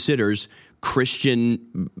now considers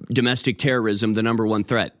Christian domestic terrorism the number one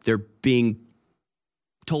threat. They're being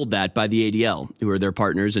told that by the ADL, who are their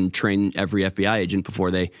partners and train every FBI agent before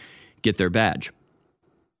they get their badge.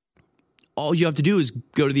 All you have to do is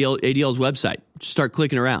go to the ADL's website, start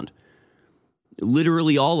clicking around.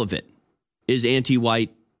 Literally all of it is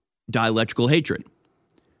anti-white dialectical hatred.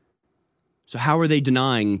 So how are they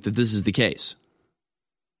denying that this is the case?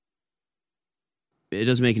 It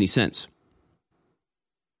doesn't make any sense.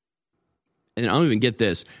 And I don't even get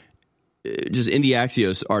this. Just in the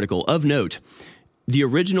Axios article, of note, the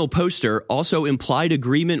original poster also implied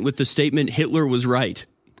agreement with the statement Hitler was right.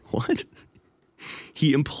 What?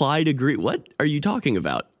 He implied what are you talking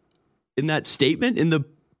about? In that statement, in the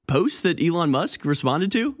post that Elon Musk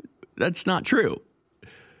responded to? That's not true.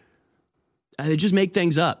 They just make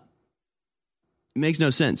things up. It makes no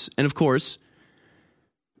sense. And of course,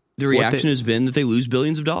 the reaction has been that they lose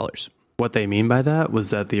billions of dollars. What they mean by that was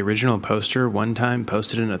that the original poster one time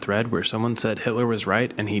posted in a thread where someone said Hitler was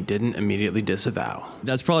right and he didn't immediately disavow.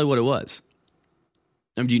 That's probably what it was.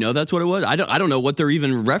 Do you know that's what it was? I don't know what they're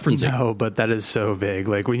even referencing. No, but that is so vague.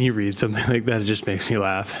 Like when you read something like that, it just makes me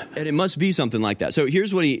laugh. And it must be something like that. So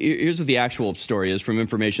here's what the actual story is from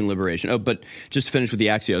Information Liberation. Oh, but just to finish with the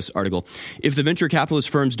Axios article. If the venture capitalist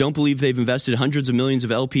firms don't believe they've invested hundreds of millions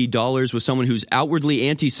of LP dollars with someone who's outwardly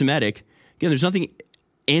anti-Semitic, again, there's nothing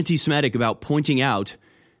anti-Semitic about pointing out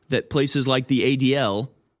that places like the ADL,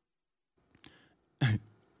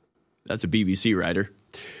 that's a BBC writer,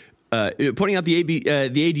 pointing out the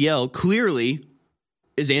ADL clearly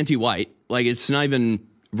is anti-white. Like it's not even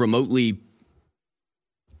remotely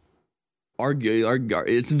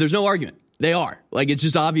there's no argument. They are. Like it's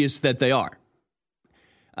just obvious that they are.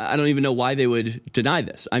 I don't even know why they would deny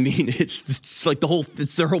this. I mean, it's like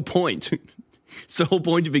it's their whole point. It's the whole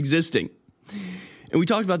point of existing. And we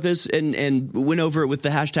talked about this and went over it with the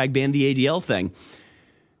hashtag ban the ADL thing.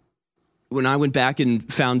 When I went back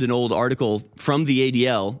and found an old article from the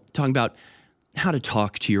ADL talking about how to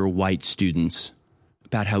talk to your white students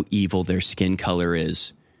about how evil their skin color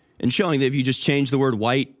is, and showing that if you just change the word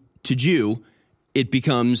white to Jew, it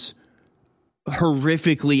becomes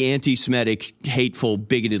horrifically anti-Semitic, hateful,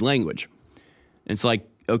 bigoted language. And it's like,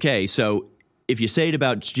 okay, so if you say it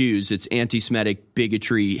about Jews, it's anti-Semitic,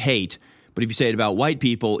 bigotry, hate. But if you say it about white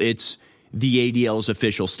people, it's the ADL's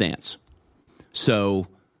official stance. So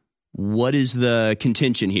what is the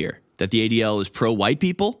contention here? That the ADL is pro-white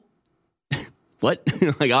people? What?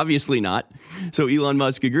 Like, obviously not. So Elon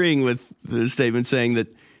Musk agreeing with the statement saying that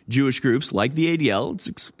Jewish groups like the ADL, it's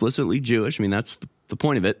explicitly Jewish, I mean, that's the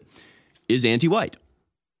point of it, is anti-white.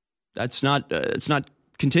 It's not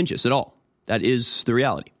contentious at all. That is the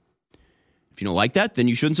reality. If you don't like that, then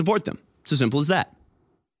you shouldn't support them. It's as simple as that.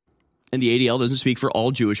 And the ADL doesn't speak for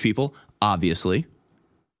all Jewish people, obviously.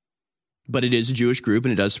 But it is a Jewish group,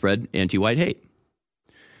 and it does spread anti-white hate.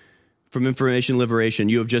 From Information Liberation,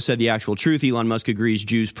 you have just said the actual truth. Elon Musk agrees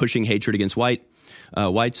Jews pushing hatred against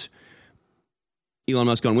whites. Elon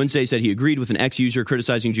Musk on Wednesday said he agreed with an ex-user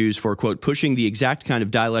criticizing Jews for, quote, pushing the exact kind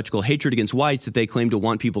of dialectical hatred against whites that they claim to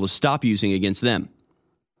want people to stop using against them.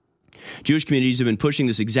 Jewish communities have been pushing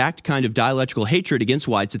this exact kind of dialectical hatred against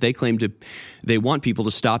whites that they claim they want people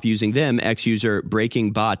to stop using them, ex-user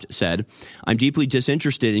Breaking Bot said. I'm deeply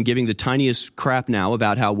disinterested in giving the tiniest crap now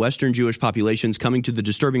about how Western Jewish populations coming to the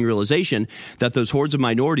disturbing realization that those hordes of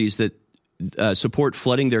minorities that support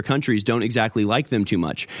flooding their countries don't exactly like them too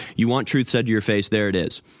much. You want truth said to your face, there it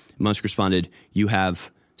is. Musk responded, you have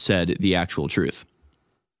said the actual truth.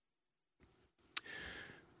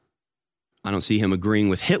 I don't see him agreeing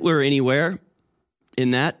with Hitler anywhere.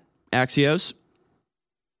 in that, Axios.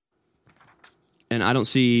 And I don't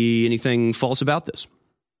see anything false about this.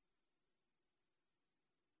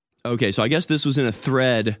 Okay, so I guess this was in a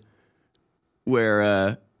thread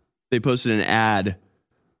where they posted an ad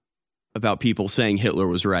about people saying Hitler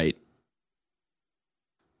was right.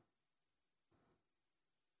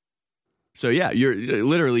 So yeah,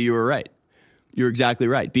 you were right. You're exactly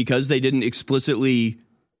right. Because they didn't explicitly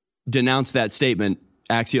denounce that statement,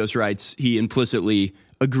 Axios writes, he implicitly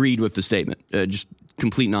agreed with the statement. Just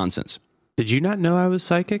complete nonsense. Did you not know I was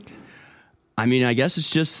psychic? I mean, I guess it's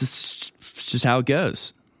just how it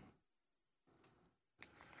goes.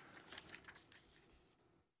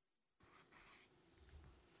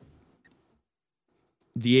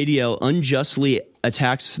 The ADL unjustly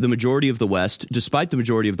attacks the majority of the West, despite the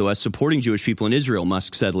majority of the West supporting Jewish people in Israel,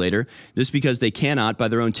 Musk said later. This because they cannot, by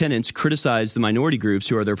their own tenets, criticize the minority groups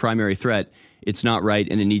who are their primary threat. It's not right,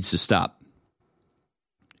 and it needs to stop.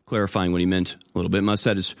 Clarifying what he meant a little bit, Musk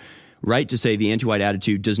said it's right to say the anti-white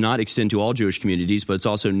attitude does not extend to all Jewish communities, but it's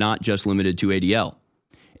also not just limited to ADL.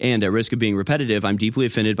 And at risk of being repetitive, I'm deeply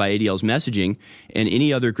offended by ADL's messaging and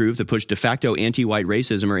any other group that pushed de facto anti-white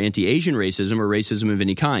racism or anti-Asian racism or racism of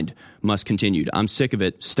any kind. Musk continued. I'm sick of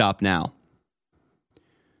it. Stop now.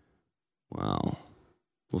 Wow.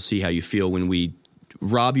 We'll see how you feel when we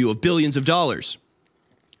rob you of billions of dollars,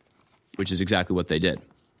 which is exactly what they did.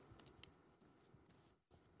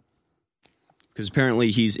 Because apparently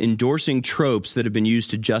he's endorsing tropes that have been used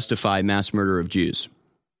to justify mass murder of Jews.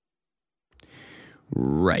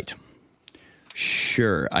 Right.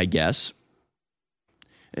 Sure, I guess.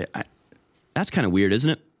 That's kind of weird,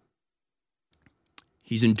 isn't it?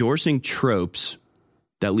 He's endorsing tropes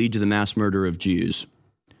that lead to the mass murder of Jews.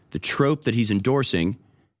 The trope that he's endorsing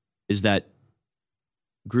is that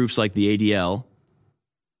groups like the ADL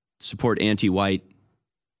support anti-white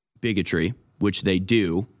bigotry, which they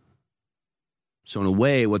do. So in a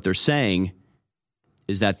way, what they're saying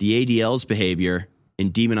is that the ADL's behavior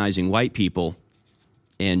in demonizing white people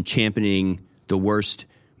and championing the worst,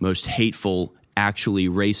 most hateful, actually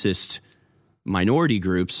racist minority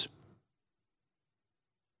groups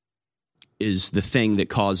is the thing that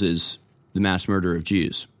causes the mass murder of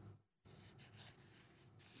Jews.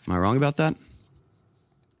 Am I wrong about that?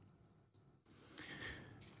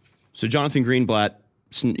 So Jonathan Greenblatt,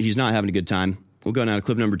 he's not having a good time. We'll go now to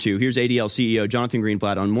clip number 2. Here's ADL CEO Jonathan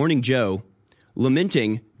Greenblatt on Morning Joe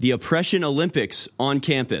lamenting the oppression Olympics on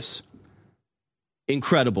campus.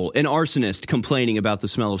 Incredible. An arsonist complaining about the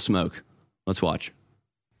smell of smoke. Let's watch.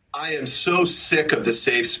 I am so sick of the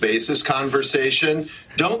safe spaces conversation.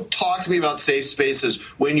 Don't talk to me about safe spaces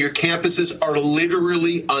when your campuses are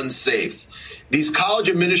literally unsafe. These college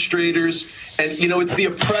administrators, and it's the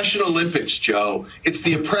oppression Olympics, Joe. It's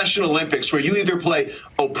the oppression Olympics where you either play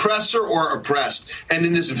oppressor or oppressed. And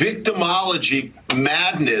in this victimology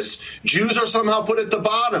madness, Jews are somehow put at the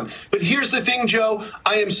bottom. But here's the thing, Joe.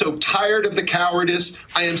 I am so tired of the cowardice.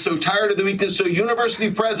 I am so tired of the weakness. So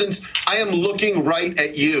university presidents, I am looking right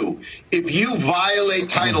at you. If you violate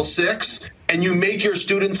Title VI and you make your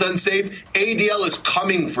students unsafe, ADL is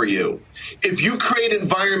coming for you. If you create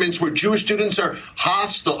environments where Jewish students are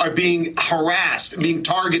hostile, are being harassed, being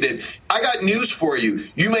targeted, I got news for you.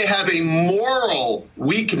 You may have a moral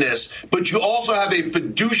weakness, but you also have a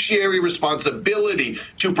fiduciary responsibility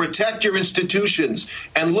to protect your institutions.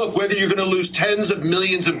 And look, whether you're going to lose tens of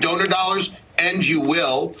millions of donor dollars, and you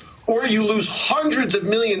will, or you lose hundreds of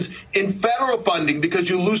millions in federal funding because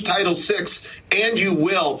you lose Title VI, and you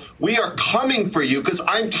will. We are coming for you because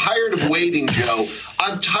I'm tired of waiting, Joe.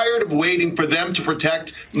 I'm tired of waiting for them to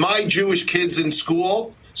protect my Jewish kids in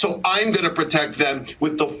school, so I'm going to protect them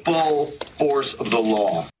with the full force of the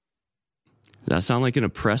law. Does that sound like an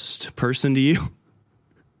oppressed person to you?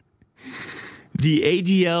 The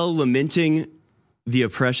ADL lamenting the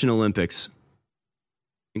oppression Olympics.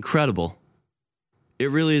 Incredible. It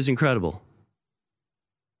really is incredible.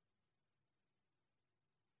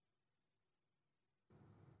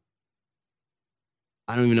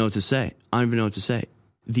 I don't even know what to say.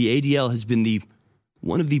 The ADL has been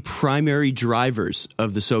one of the primary drivers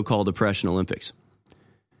of the so-called oppression Olympics.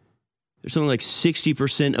 There's something like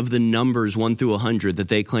 60% of the numbers 1 through 100 that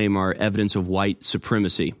they claim are evidence of white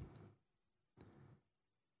supremacy.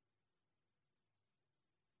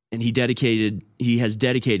 And he has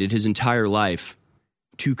dedicated his entire life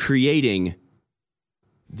to creating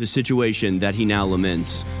the situation that he now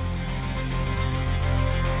laments.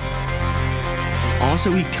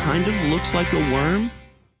 Also, he kind of looks like a worm.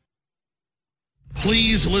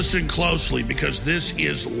 Please listen closely because this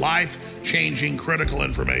is life-changing critical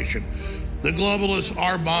information. The globalists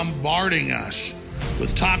are bombarding us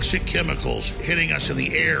with toxic chemicals hitting us in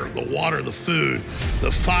the air, the water, the food, the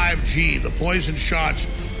 5G, the poison shots,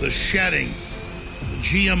 the shedding, the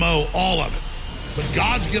GMO, all of it. But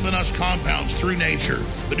God's given us compounds through nature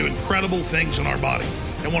that do incredible things in our body.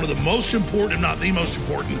 And one of the most important, if not the most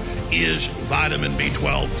important, is vitamin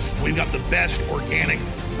B12. We've got the best organic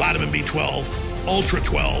vitamin B12, Ultra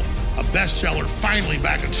 12, a bestseller, finally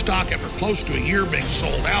back in stock after close to a year being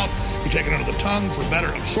sold out. You take it under the tongue for better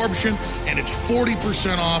absorption, and it's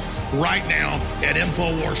 40% off right now at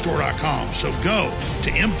InfoWarsStore.com. So go to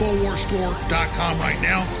InfoWarsStore.com right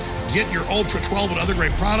now. Get your Ultra 12 and other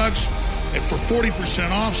great products for 40%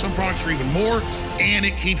 off. Some products are even more, and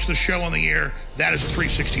it keeps the show on the air. That is a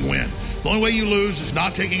 360 win. The only way you lose is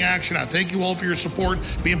not taking action. I thank you all for your support,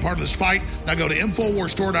 being part of this fight. Now go to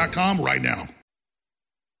InfoWarsStore.com right now.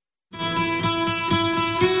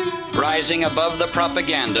 Rising above the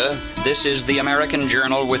propaganda, this is the American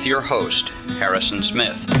Journal with your host, Harrison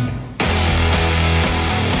Smith. All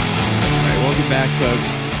right, welcome back, folks.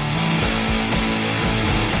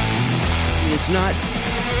 It's not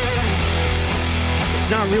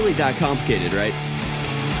really that complicated, right?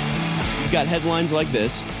 You've got headlines like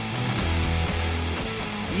this.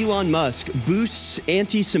 Elon Musk boosts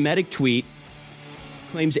anti-Semitic tweet,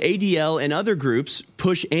 claims ADL and other groups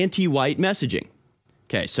push anti-white messaging.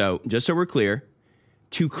 Okay, so just so we're clear,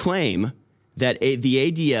 to claim that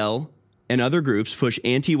the ADL and other groups push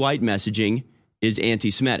anti-white messaging is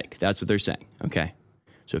anti-Semitic. That's what they're saying. Okay.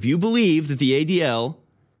 So if you believe that the ADL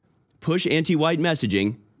push anti-white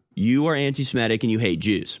messaging, you are anti-Semitic and you hate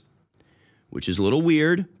Jews, which is a little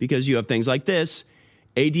weird because you have things like this.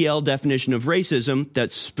 ADL definition of racism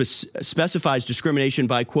that specifies discrimination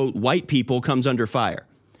by, quote, white people comes under fire.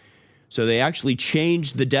 So they actually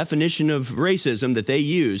changed the definition of racism that they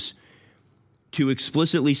use to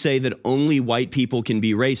explicitly say that only white people can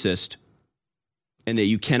be racist and that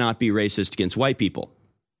you cannot be racist against white people.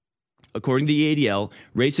 According to the ADL,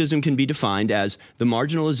 racism can be defined as the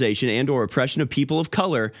marginalization and or oppression of people of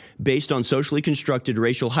color based on socially constructed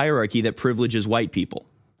racial hierarchy that privileges white people.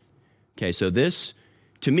 Okay, so this,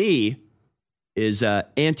 to me, is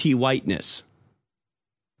anti-whiteness,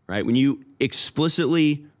 right? When you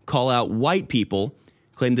explicitly call out white people,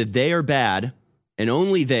 claim that they are bad, and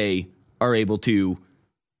only they are able to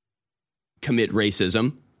commit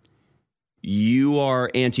racism, you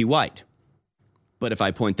are anti-white. But if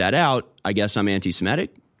I point that out, I guess I'm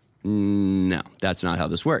anti-Semitic? No, that's not how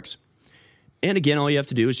this works. And again, all you have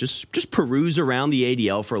to do is just peruse around the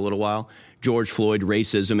ADL for a little while. George Floyd,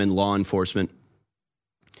 racism and law enforcement,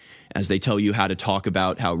 as they tell you how to talk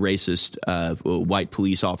about how racist white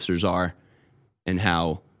police officers are and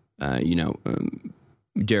how,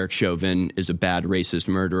 Derek Chauvin is a bad racist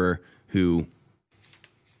murderer who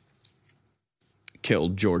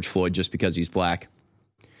killed George Floyd just because he's black.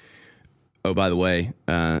 Oh, by the way,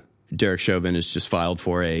 Derek Chauvin has just filed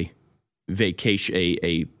for a vacation,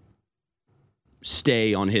 a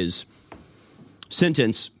stay on his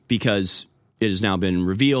sentence because it has now been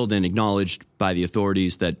revealed and acknowledged by the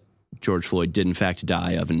authorities that George Floyd did in fact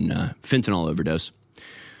die of a fentanyl overdose.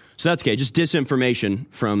 So that's okay. Just disinformation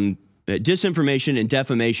and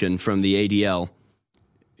defamation from the ADL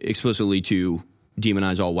explicitly to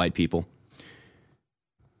demonize all white people.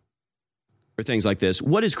 Or things like this.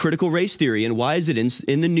 What is critical race theory and why is it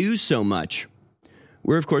in the news so much?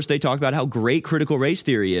 Where, of course, they talk about how great critical race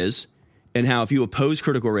theory is and how if you oppose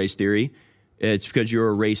critical race theory, it's because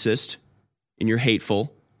you're a racist and you're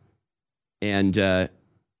hateful. And, to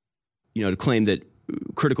claim that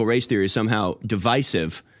critical race theory is somehow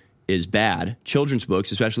divisive is bad. Children's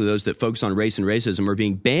books, especially those that focus on race and racism, are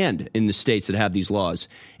being banned in the states that have these laws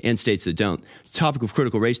and states that don't. The topic of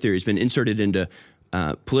critical race theory has been inserted into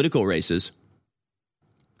political races.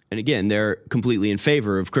 And again, they're completely in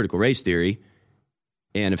favor of critical race theory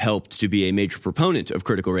and have helped to be a major proponent of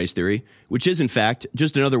critical race theory, which is, in fact,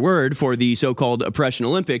 just another word for the so-called oppression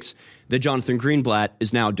Olympics that Jonathan Greenblatt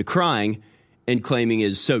is now decrying and claiming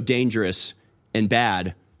is so dangerous and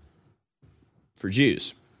bad for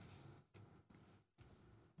Jews.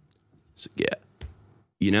 So, yeah,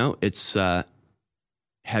 it's,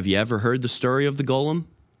 have you ever heard the story of the golem?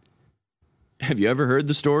 Have you ever heard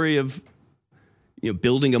the story of,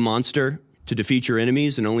 building a monster to defeat your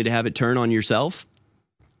enemies and only to have it turn on yourself?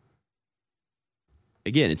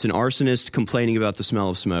 Again, it's an arsonist complaining about the smell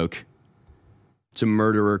of smoke. It's a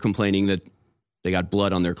murderer complaining that they got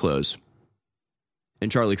blood on their clothes.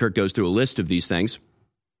 And Charlie Kirk goes through a list of these things.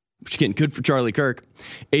 which again, good for Charlie Kirk.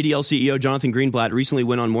 ADL CEO Jonathan Greenblatt recently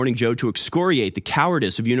went on Morning Joe to excoriate the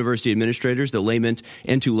cowardice of university administrators that lament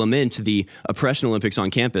and to lament the oppression Olympics on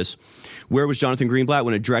campus. Where was Jonathan Greenblatt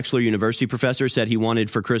when a Drexler University professor said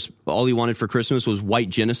all he wanted for Christmas was white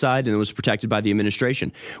genocide and it was protected by the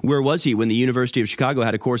administration? Where was he when the University of Chicago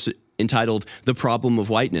had a course entitled The Problem of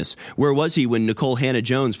Whiteness? Where was he when Nicole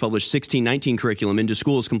Hannah-Jones published 1619 curriculum into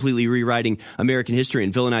schools completely rewriting American history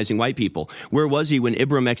and villainizing white people? Where was he when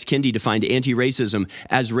Ibram X. Kendi defined anti-racism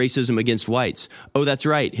as racism against whites? Oh, that's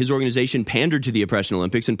right. His organization pandered to the Oppression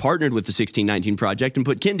Olympics and partnered with the 1619 Project and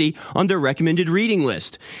put Kendi on their recommended reading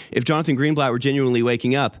list. If Jonathan Greenblatt were genuinely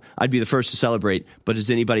waking up, I'd be the first to celebrate. But does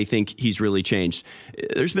anybody think he's really changed?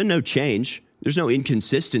 There's been no change. There's no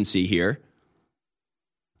inconsistency here.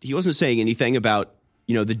 He wasn't saying anything about,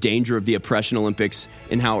 the danger of the Oppression Olympics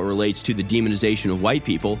and how it relates to the demonization of white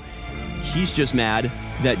people. He's just mad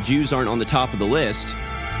that Jews aren't on the top of the list.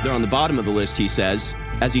 They're on the bottom of the list, he says,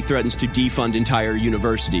 as he threatens to defund entire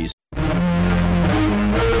universities.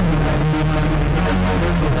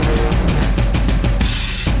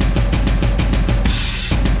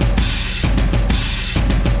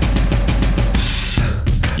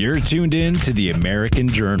 You're tuned in to the American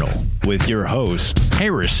Journal with your host,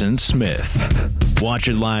 Harrison Smith. Watch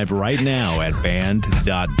it live right now at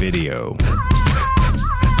band.video.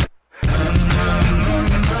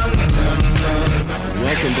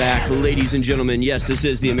 Welcome back, ladies and gentlemen. Yes, this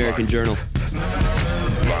is the American Journal.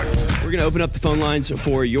 We're going to open up the phone lines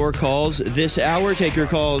for your calls this hour. Take your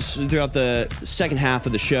calls throughout the second half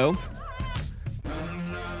of the show.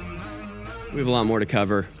 We have a lot more to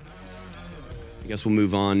cover. I guess we'll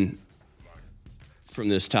move on from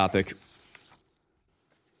this topic.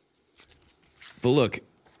 But look,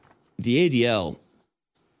 the ADL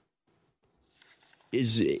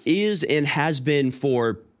is and has been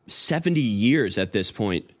for 70 years at this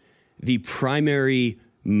point the primary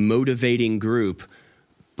motivating group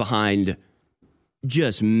behind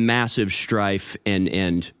just massive strife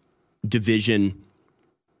and division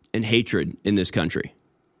and hatred in this country.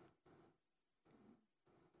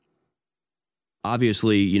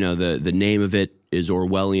 Obviously, the name of it is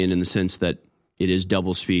Orwellian in the sense that it is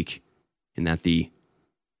doublespeak, in that the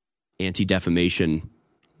Anti-Defamation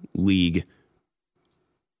League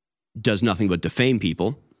does nothing but defame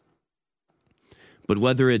people. But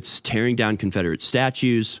whether it's tearing down Confederate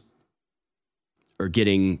statues or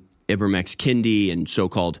getting Ibram X. Kendi and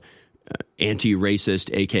so-called anti-racist,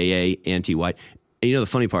 a.k.a. anti-white, and the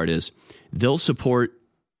funny part is they'll support,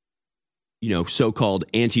 so-called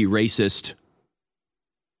anti-racist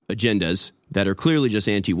agendas that are clearly just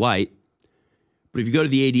anti-white. But if you go to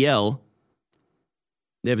the ADL,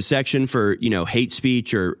 they have a section for, hate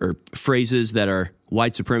speech or phrases that are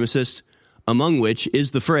white supremacist, among which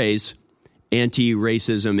is the phrase,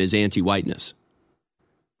 anti-racism is anti-whiteness.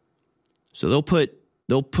 So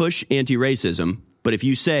they'll push anti-racism, but if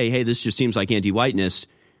you say, hey, this just seems like anti-whiteness,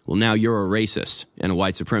 well, now you're a racist and a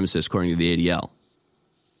white supremacist, according to the ADL.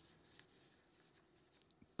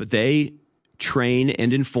 But they train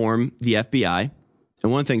and inform the FBI.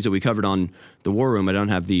 And one of the things that we covered on the War Room, I don't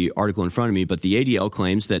have the article in front of me, but the ADL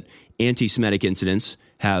claims that anti-Semitic incidents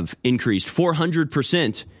have increased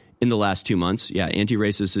 400% in the last 2 months. Yeah,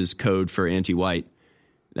 anti-racist is code for anti-white.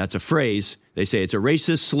 That's a phrase. They say it's a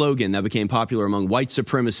racist slogan that became popular among white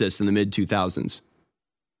supremacists in the mid-2000s.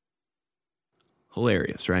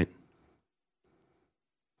 Hilarious, right?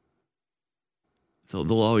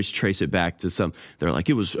 They'll always trace it back to they're like,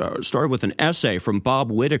 it was started with an essay from Bob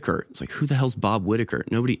Whitaker. It's like, who the hell's Bob Whitaker?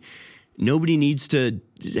 Nobody needs to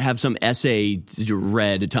have some essay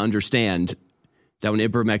read to understand that when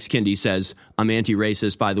Ibram X. Kendi says, I'm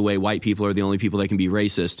anti-racist, by the way, white people are the only people that can be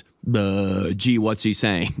racist. Gee, what's he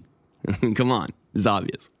saying? Come on, it's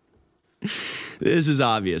obvious. This is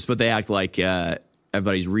obvious, but they act like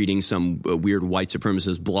everybody's reading some weird white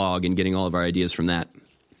supremacist blog and getting all of our ideas from that.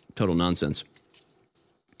 Total nonsense.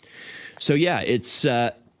 So, yeah, it's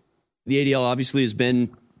the ADL obviously has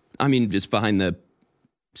been, it's behind the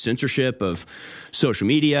censorship of social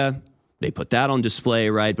media. They put that on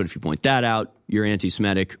display, right? But if you point that out, you're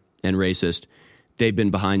anti-Semitic and racist. They've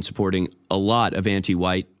been behind supporting a lot of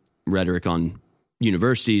anti-white rhetoric on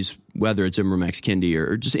universities, whether it's Ibram X. Kendi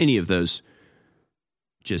or just any of those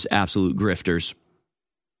just absolute grifters.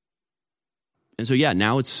 And so, yeah,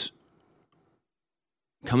 now it's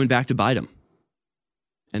coming back to bite them.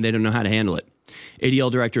 And they don't know how to handle it.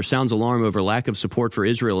 ADL director sounds alarm over lack of support for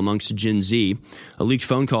Israel amongst Gen Z. A leaked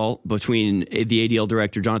phone call between the ADL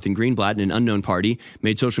director Jonathan Greenblatt and an unknown party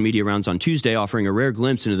made social media rounds on Tuesday, offering a rare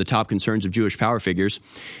glimpse into the top concerns of Jewish power figures.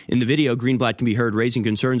 In the video, Greenblatt can be heard raising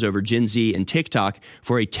concerns over Gen Z and TikTok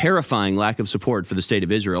for a terrifying lack of support for the state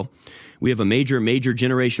of Israel. "We have a major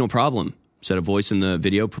generational problem," said a voice in the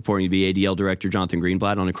video purporting to be ADL director Jonathan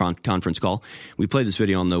Greenblatt on a conference call. We played this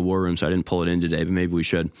video on the War Room, so I didn't pull it in today, but maybe we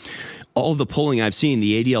should. All the polling I've seen,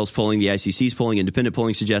 the ADL's polling, the ICC's polling, independent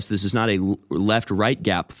polling suggests this is not a left-right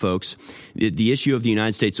gap, folks. The issue of the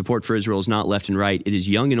United States support for Israel is not left and right. It is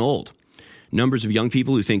young and old. Numbers of young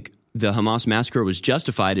people who think the Hamas massacre was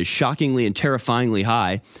justified is shockingly and terrifyingly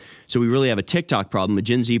high. So we really have a TikTok problem, a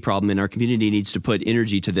Gen Z problem, and our community needs to put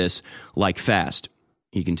energy to this like fast,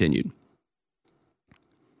 he continued.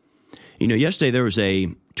 You know, yesterday there was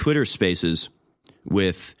a Twitter Spaces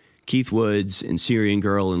with Keith Woods and Syrian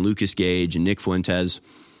Girl and Lucas Gage and Nick Fuentes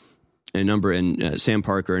and Sam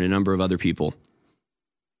Parker and a number of other people.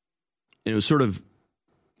 And it was sort of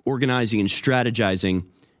organizing and strategizing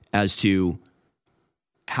as to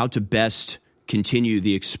how to best continue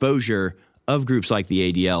the exposure of groups like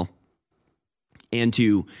the ADL and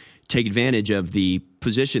to take advantage of the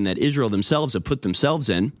position that Israel themselves have put themselves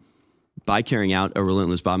in by carrying out a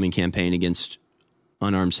relentless bombing campaign against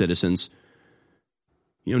unarmed citizens.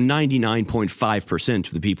 You know, 99.5%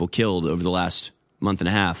 of the people killed over the last month and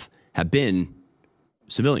a half have been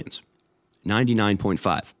civilians.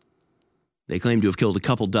 99.5. They claim to have killed a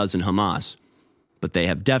couple dozen Hamas, but they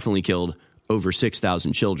have definitely killed over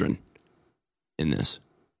 6,000 children in this.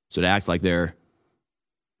 So to act like they're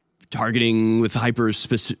targeting with hyper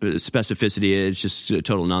specificity is just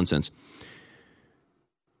total nonsense.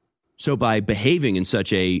 So by behaving in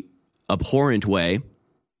such a abhorrent way,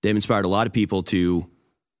 they've inspired a lot of people to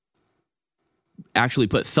actually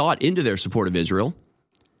put thought into their support of Israel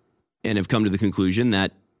and have come to the conclusion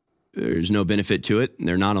that there's no benefit to it.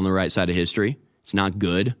 They're not on the right side of history. It's not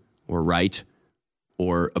good or right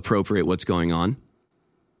or appropriate what's going on.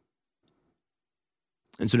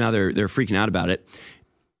 And so now they're freaking out about it.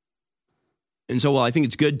 And so while I think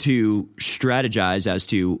it's good to strategize as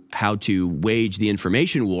to how to wage the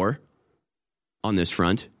information war on this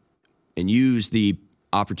front and use the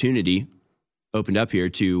opportunity opened up here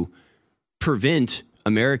to prevent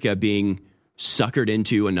America being suckered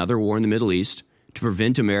into another war in the Middle East, to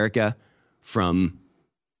prevent America from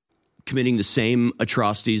committing the same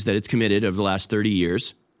atrocities that it's committed over the last 30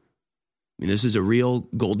 years. I mean, this is a real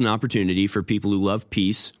golden opportunity for people who love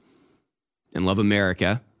peace and love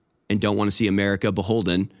America and don't want to see America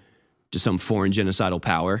beholden to some foreign genocidal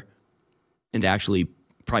power and to actually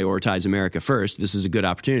prioritize America first. This is a good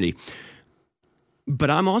opportunity. But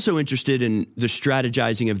I'm also interested in the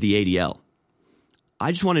strategizing of the ADL.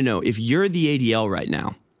 I just want to know, if you're the ADL right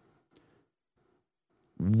now,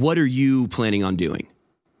 what are you planning on doing?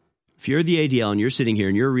 If you're the ADL and you're sitting here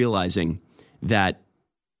and you're realizing that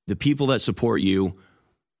the people that support you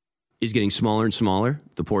is getting smaller and smaller,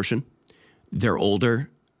 the portion, they're older,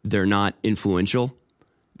 they're not influential,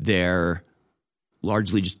 they're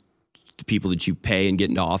largely just the people that you pay and get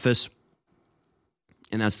into office.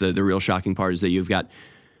 And that's the real shocking part, is that you've got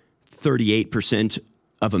 38%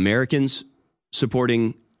 of Americans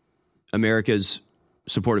supporting America's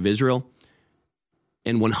support of Israel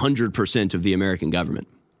and 100% of the American government.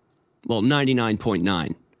 Well, 99.9.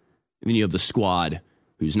 And then you have the squad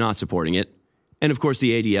who's not supporting it. And of course,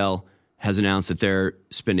 the ADL has announced that they're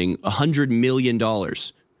spending $100 million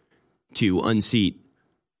to unseat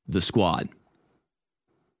the squad.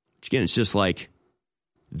 Which again, it's just like,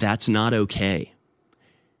 that's not okay.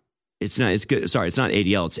 It's good. Sorry, it's not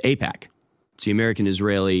ADL, it's AIPAC. It's the American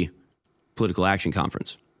Israeli Political Action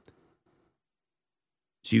Conference.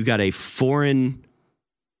 So you've got a foreign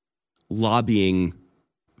lobbying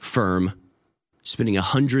firm spending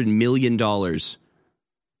 $100 million to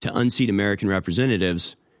unseat American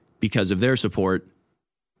representatives because of their support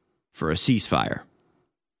for a ceasefire,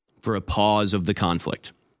 for a pause of the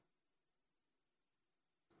conflict.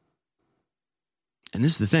 And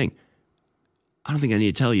this is the thing. I don't think I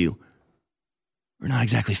need to tell you, we're not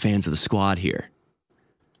exactly fans of the squad here.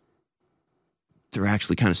 They're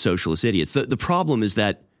actually kind of socialist idiots. The problem is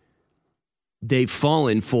that they've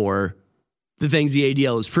fallen for the things the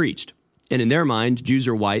ADL has preached. And in their mind, Jews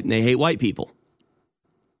are white and they hate white people.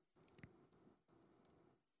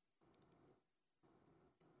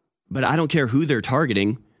 But I don't care who they're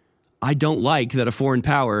targeting. I don't like that a foreign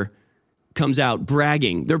power comes out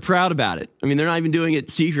bragging. They're proud about it. I mean, they're not even doing it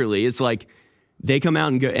secretly. It's like they come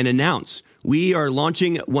out and go and announce, we are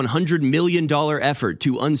launching $100 million effort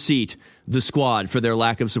to unseat the squad for their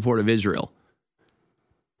lack of support of Israel.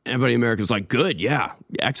 Everybody in America is like, good, yeah,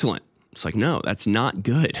 excellent. It's like, no, that's not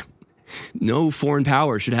good. No foreign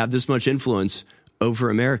power should have this much influence over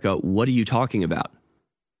America. What are you talking about?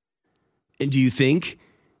 And do you think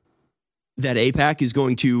that AIPAC is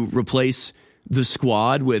going to replace the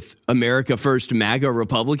Squad with America First MAGA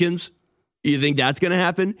Republicans? You think that's going to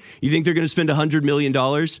happen? You think they're going to spend $100 million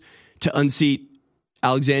to unseat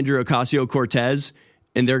Alexandria Ocasio-Cortez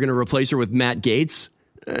and they're going to replace her with Matt Gaetz?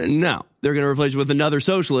 No, they're going to replace her with another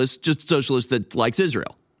socialist, just a socialist that likes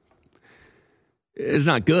Israel. It's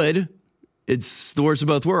not good. It's the worst of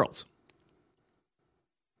both worlds.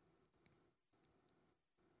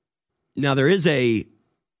 Now, there is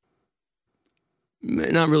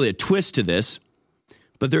not really a twist to this,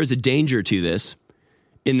 but there is a danger to this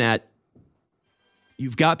in that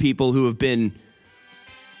you've got people who have been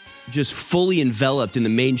just fully enveloped in the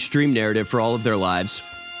mainstream narrative for all of their lives,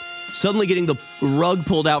 suddenly getting the rug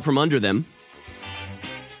pulled out from under them.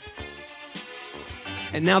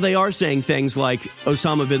 And now they are saying things like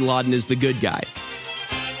Osama bin Laden is the good guy,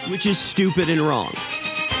 which is stupid and wrong.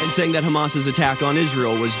 And saying that Hamas's attack on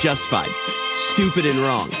Israel was justified. Stupid and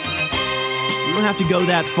wrong. You don't have to go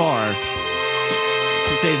that far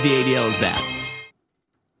to say that the ADL is bad.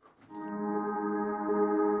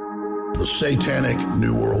 The satanic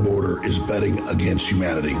New World Order is betting against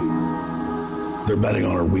humanity. They're betting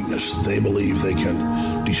on our weakness. They believe they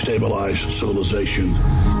can destabilize civilization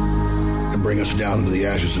and bring us down into the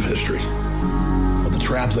ashes of history. But the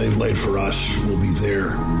trap they've laid for us will be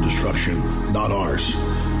their destruction, not ours.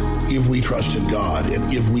 If we trust in God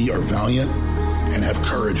and if we are valiant and have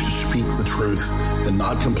courage to speak the truth and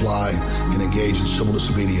not comply and engage in civil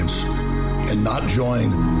disobedience and not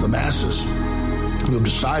join the masses who have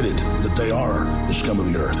decided that they are the scum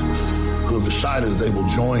of the earth, who have decided that they will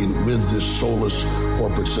join with this soulless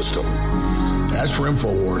corporate system. As for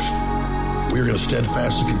InfoWars, we are going to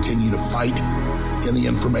steadfastly continue to fight in the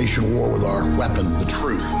information war with our weapon, the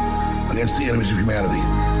truth, against the enemies of humanity.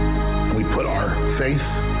 And we put our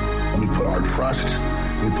faith, and we put our trust,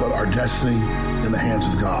 and we put our destiny in the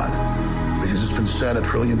hands of God. Because it's been said 1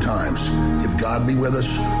 trillion times, if God be with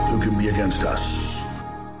us, who can be against us?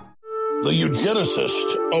 The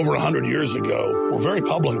eugenicists over 100 years ago were very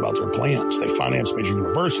public about their plans. They financed major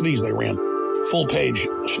universities. They ran full-page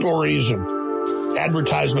stories and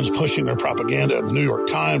advertisements pushing their propaganda in the New York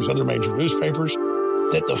Times, other major newspapers,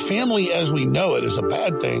 that the family as we know it is a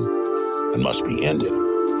bad thing and must be ended.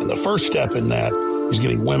 And the first step in that is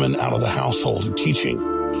getting women out of the household and teaching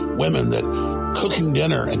women that cooking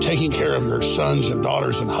dinner and taking care of your sons and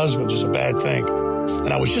daughters and husbands is a bad thing.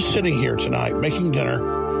 And I was just sitting here tonight making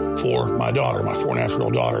dinner for my daughter, my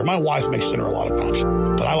 4.5-year-old daughter. My wife makes dinner a lot of times,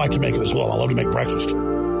 but I like to make it as well. I love to make breakfast.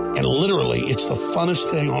 And literally, it's the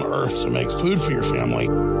funnest thing on earth to make food for your family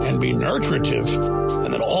and be nurturative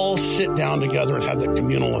and then all sit down together and have that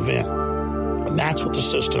communal event. And that's what the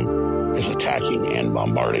system is attacking and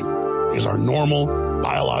bombarding, is our normal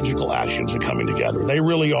biological actions and coming together. They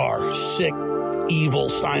really are sick, evil,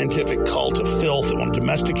 scientific cult of filth that want to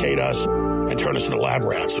domesticate us and turn us into lab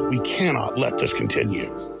rats. We cannot let this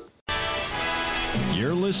continue.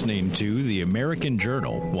 You're listening to The American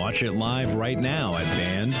Journal. Watch it live right now at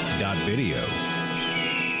band.video.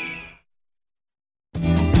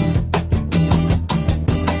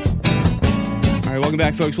 All right, welcome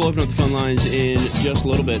back, folks. We'll open up the phone lines in just a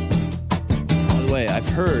little bit. By the way, I've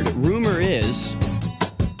heard, rumor is,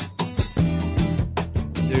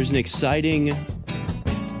 there's an exciting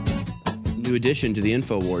new addition to the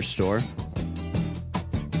InfoWars store.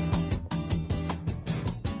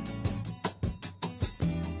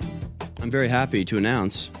 I'm very happy to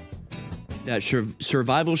announce that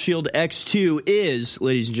Survival Shield X2 is,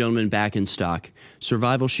 ladies and gentlemen, back in stock.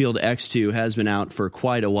 Survival Shield X2 has been out for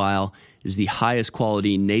quite a while. It is the highest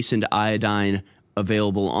quality nascent iodine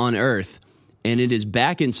available on Earth, and it is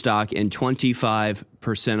back in stock and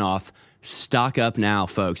 25% off. Stock up now,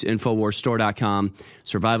 folks. InfoWarsStore.com.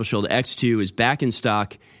 Survival Shield X2 is back in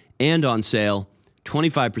stock and on sale.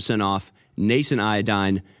 25% off. Nascent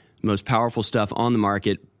iodine, most powerful stuff on the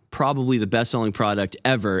market. Probably the best-selling product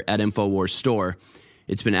ever at InfoWars Store.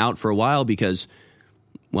 It's been out for a while because,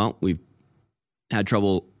 well, we've had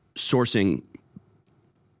trouble sourcing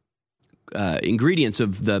ingredients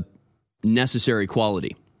of the necessary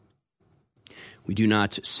quality. We do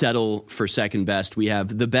not settle for second best. We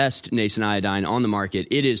have the best nascent iodine on the market.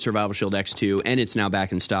 It is Survival Shield X2, and it's now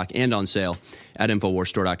back in stock and on sale at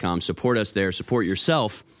InfoWarsStore.com. Support us there. Support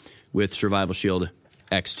yourself with Survival Shield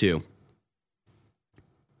X2.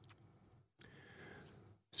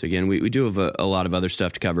 So again, we do have a lot of other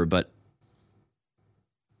stuff to cover, but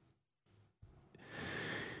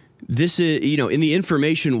This is, in the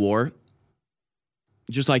information war,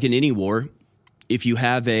 just like in any war, if you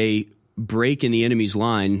have a break in the enemy's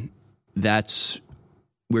line, that's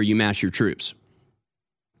where you mass your troops.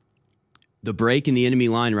 The break in the enemy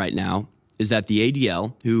line right now is that the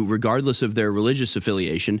ADL, who, regardless of their religious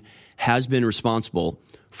affiliation, has been responsible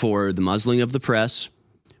for the muzzling of the press,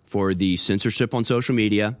 for the censorship on social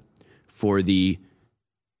media, for the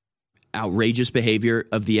outrageous behavior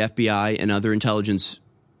of the FBI and other intelligence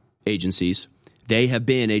agencies. They have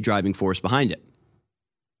been a driving force behind it.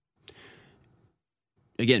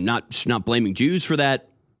 Again, not blaming Jews for that,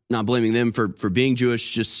 not blaming them for being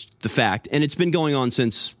Jewish, just the fact. And it's been going on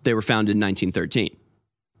since they were founded in 1913.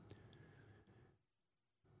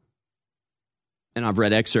 And I've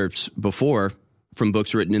read excerpts before from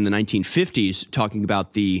books written in the 1950s talking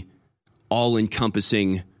about the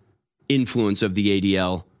all-encompassing influence of the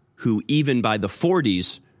ADL, who even by the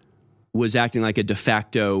 40s was acting like a de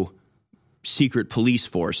facto secret police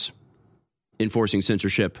force enforcing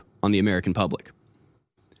censorship on the American public.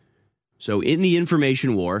 So in the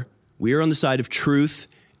information war, we are on the side of truth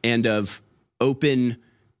and of open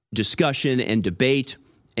discussion and debate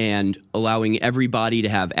and allowing everybody to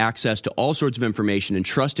have access to all sorts of information and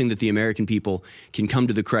trusting that the American people can come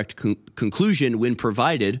to the correct conclusion when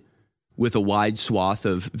provided with a wide swath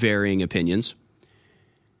of varying opinions.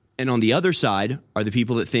 And on the other side are the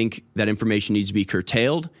people that think that information needs to be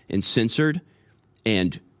curtailed and censored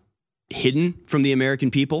and hidden from the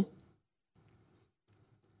American people.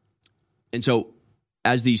 And so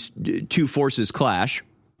as these two forces clash,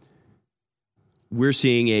 we're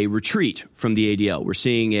seeing a retreat from the ADL. We're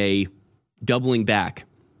seeing a doubling back,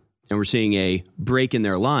 and we're seeing a break in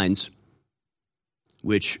their lines,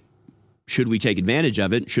 which, should we take advantage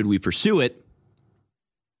of it, should we pursue it,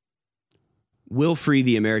 will free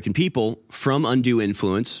the American people from undue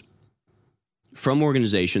influence from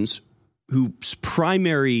organizations whose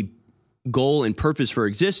primary goal and purpose for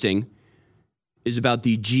existing is about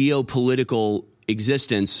the geopolitical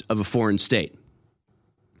existence of a foreign state.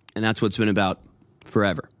 And that's what's been about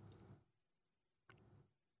forever.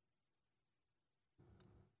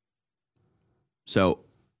 So,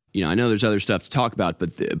 I know there's other stuff to talk about,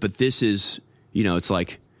 but this is, it's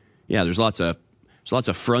like, yeah, there's lots of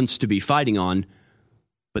fronts to be fighting on,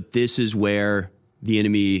 but this is where the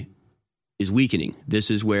enemy is weakening. This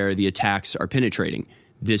is where the attacks are penetrating.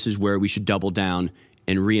 This is where we should double down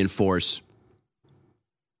and reinforce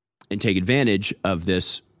and take advantage of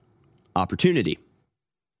this opportunity.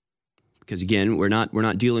 Because again, we're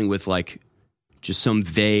not dealing with like just some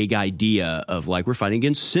vague idea of like we're fighting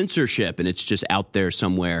against censorship and it's just out there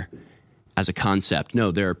somewhere as a concept.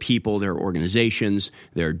 No, there are people, there are organizations,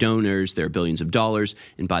 there are donors, there are billions of dollars.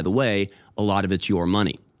 And by the way, a lot of it's your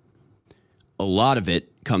money. A lot of it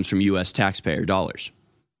comes from U.S. taxpayer dollars.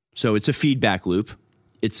 So it's a feedback loop.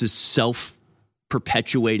 It's a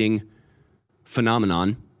self-perpetuating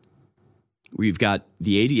phenomenon where you've got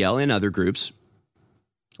the ADL and other groups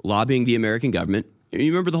lobbying the American government.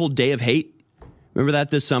 You remember the whole Day of Hate? Remember that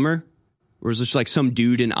this summer? Where it was just like some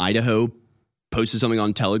dude in Idaho posted something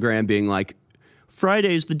on Telegram being like,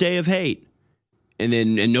 Friday's the Day of Hate.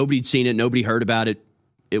 And nobody'd seen it. Nobody heard about it.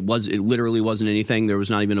 It literally wasn't anything. There was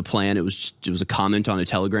not even a plan. It was a comment on a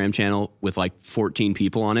Telegram channel with like 14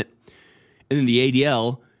 people on it. And then the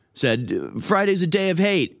ADL said, Friday's a Day of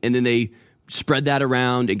Hate. And then they spread that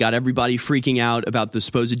around. It got everybody freaking out about the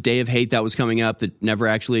supposed Day of Hate that was coming up that never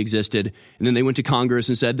actually existed. And then they went to Congress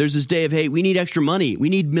and said, there's this Day of Hate. We need extra money. We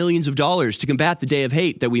need millions of dollars to combat the Day of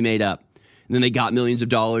Hate that we made up. And then they got millions of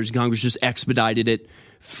dollars. Congress just expedited it,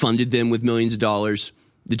 funded them with millions of dollars.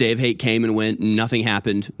 The Day of Hate came and went and nothing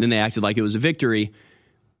happened. Then they acted like it was a victory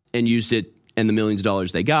and used it and the millions of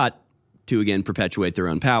dollars they got to, again, perpetuate their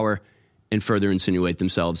own power and further insinuate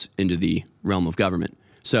themselves into the realm of government.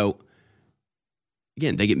 So,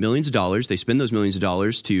 again, they get millions of dollars. They spend those millions of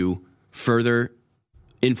dollars to further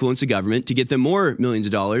influence the government to get them more millions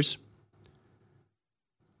of dollars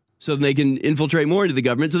so they can infiltrate more into the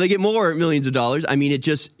government so they get more millions of dollars. I mean,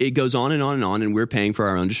 it goes on and on and on, and we're paying for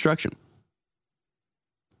our own destruction.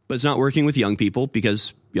 But it's not working with young people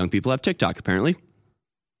because young people have TikTok, apparently.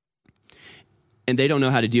 And they don't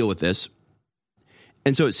know how to deal with this.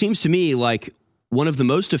 And so it seems to me like one of the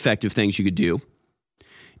most effective things you could do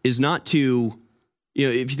is not to,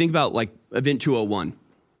 if you think about like Event 201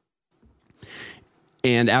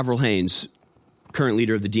 and Avril Haines, current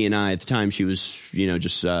leader of the DNI, at the time she was,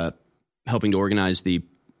 just helping to organize the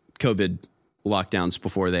COVID lockdowns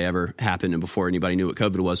before they ever happened and before anybody knew what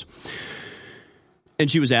COVID was. And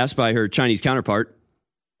she was asked by her Chinese counterpart,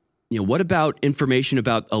 what about information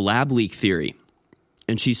about a lab leak theory?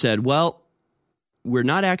 And she said, well, we're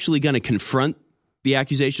not actually going to confront the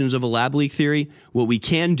accusations of a lab leak theory. What we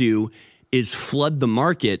can do is flood the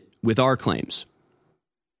market with our claims.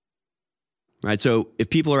 Right? So if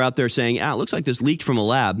people are out there saying, it looks like this leaked from a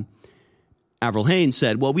lab, Avril Haines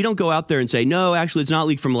said, well, we don't go out there and say, no, actually, it's not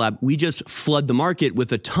leaked from a lab. We just flood the market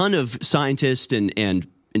with a ton of scientists and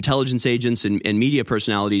intelligence agents and media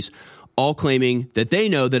personalities all claiming that they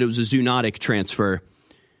know that it was a zoonotic transfer.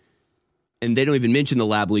 And they don't even mention the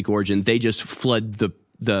lab leak origin. They just flood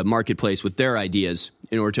the marketplace with their ideas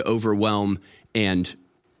in order to overwhelm and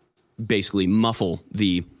basically muffle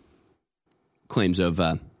the claims of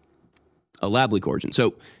a lab leak origin.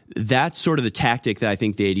 So that's sort of the tactic that I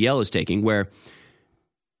think the ADL is taking, where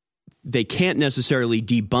they can't necessarily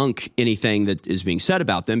debunk anything that is being said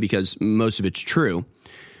about them because most of it's true.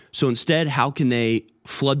 So instead, how can they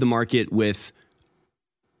flood the market with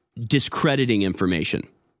discrediting information?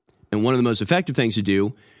 And one of the most effective things to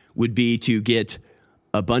do would be to get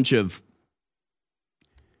a bunch of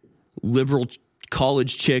liberal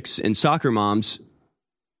college chicks and soccer moms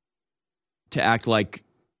to act like,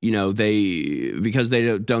 because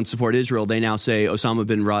they don't support Israel, they now say Osama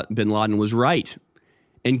bin Laden was right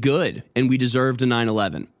and good, and we deserved a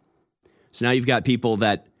 9/11. So now you've got people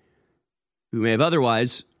who may have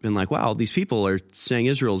otherwise been like, wow, these people are saying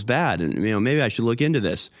Israel's bad, and maybe I should look into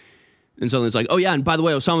this. And suddenly it's like, oh yeah, and by the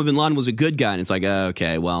way, Osama bin Laden was a good guy. And it's like,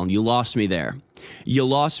 okay, well, you lost me there.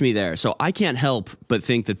 So I can't help but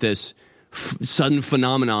think that this sudden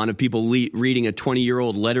phenomenon of people reading a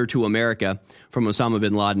 20-year-old letter to America from Osama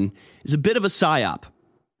bin Laden is a bit of a psyop.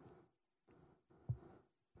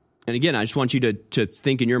 And again, I just want you to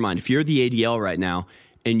think in your mind, if you're the ADL right now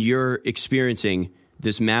and you're experiencing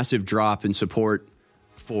this massive drop in support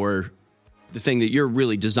for the thing that you're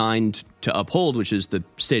really designed to uphold, which is the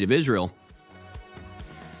state of Israel,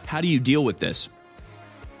 how do you deal with this?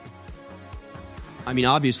 I mean,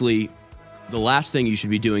 obviously, the last thing you should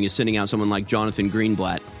be doing is sending out someone like Jonathan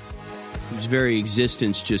Greenblatt, whose very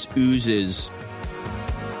existence just oozes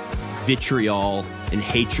vitriol and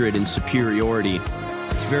hatred and superiority.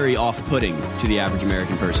 It's very off-putting to the average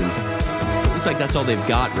American person. It looks like that's all they've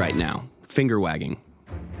got right now. Finger wagging.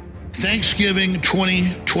 Thanksgiving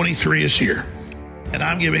 2023 is here. And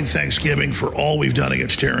I'm giving Thanksgiving for all we've done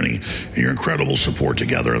against tyranny and your incredible support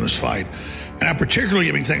together in this fight. And I'm particularly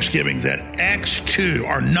giving Thanksgiving that X2,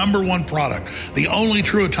 our number one product, the only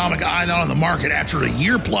true atomic iodine on the market after a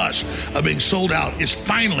year plus of being sold out, is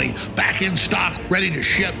finally back in stock, ready to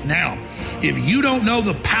ship now. If you don't know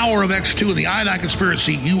the power of X2 and the iodine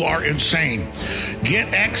conspiracy, you are insane.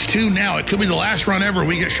 Get X2 now. It could be the last run ever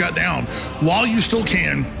we get shut down while you still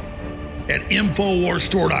can at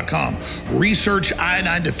InfoWarsStore.com. Research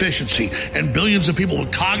iodine deficiency and billions of people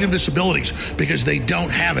with cognitive disabilities because they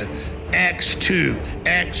don't have it.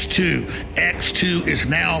 X2 is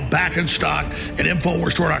now back in stock at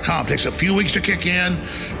InfoWarsStore.com. It takes a few weeks to kick in,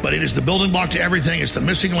 but it is the building block to everything. It's the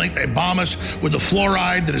missing link. They bomb us with the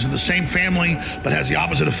fluoride that is in the same family but has the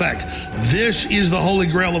opposite effect. This is the holy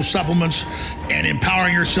grail of supplements and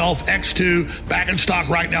empowering yourself. X2 back in stock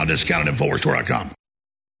right now. Discount at InfoWarsStore.com.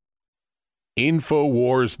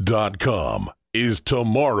 InfoWars.com is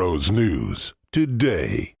tomorrow's news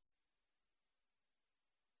today.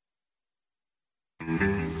 Where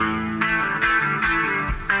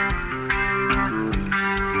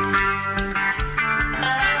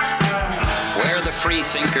the free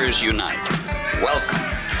thinkers unite. Welcome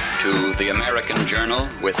to the American Journal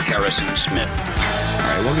with Harrison Smith. All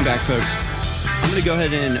right, welcome back, folks. I'm going to go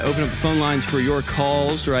ahead and open up the phone lines for your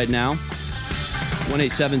calls right now.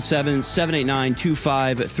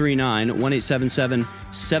 1-877-789-2539.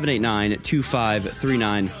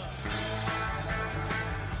 1-877-789-2539.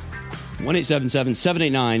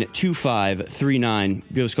 1-877-789-2539.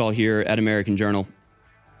 Give us a call here at American Journal.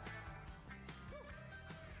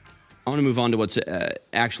 I want to move on to what's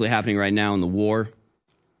actually happening right now in the war.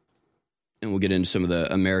 And we'll get into some of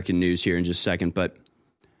the American news here in just a second. But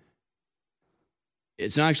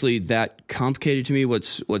it's not actually that complicated to me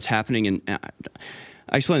what's happening. And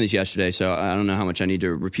I explained this yesterday, so I don't know how much I need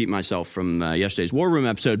to repeat myself from yesterday's War Room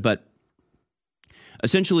episode. But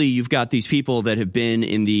essentially, you've got these people that have been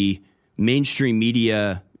in the mainstream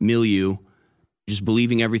media milieu, just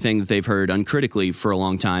believing everything that they've heard uncritically for a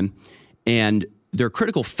long time. And their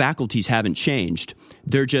critical faculties haven't changed.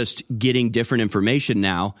 They're just getting different information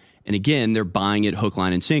now. And again, they're buying it hook,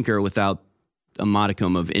 line, and sinker without a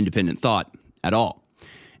modicum of independent thought at all.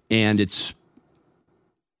 And it's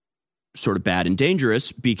sort of bad and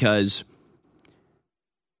dangerous because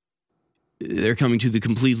they're coming to the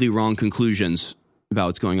completely wrong conclusions about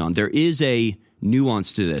what's going on. There is a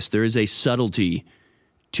nuance to this. There is a subtlety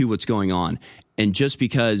to what's going on. And just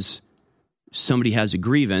because somebody has a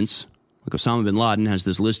grievance, like Osama bin Laden has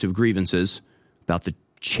this list of grievances about the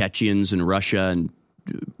Chechens in Russia and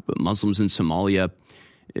Muslims in Somalia,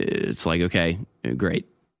 it's like, okay, great.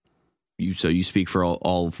 So you speak for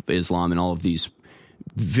all of Islam, and all of these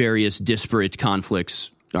various disparate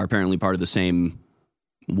conflicts are apparently part of the same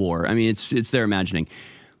war. I mean, it's their imagining.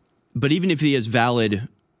 But even if he has valid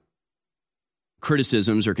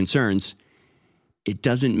criticisms or concerns, it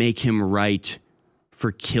doesn't make him right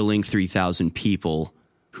for killing 3,000 people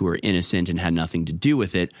who are innocent and had nothing to do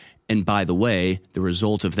with it. And by the way, the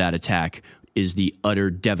result of that attack is the utter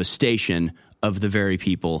devastation of the very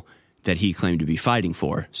people that he claimed to be fighting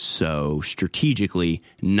for. So strategically,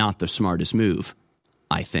 not the smartest move,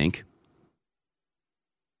 I think.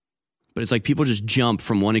 But it's like people just jump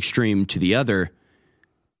from one extreme to the other.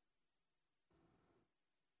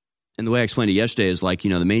 And the way I explained it yesterday is like,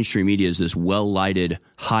 the mainstream media is this well-lighted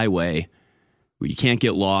highway where you can't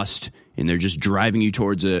get lost, and they're just driving you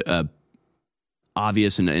towards a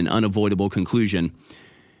obvious and an unavoidable conclusion.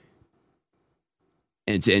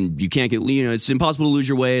 And you can't get, it's impossible to lose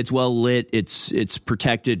your way. It's well lit. It's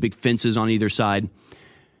protected, big fences on either side.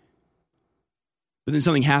 But then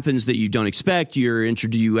something happens that you don't expect.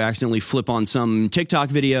 You accidentally flip on some TikTok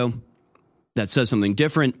video that says something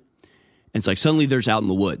different. And it's like suddenly there's out in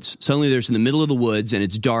the woods. Suddenly there's in the middle of the woods, and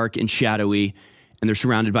it's dark and shadowy, and they're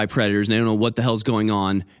surrounded by predators, and they don't know what the hell's going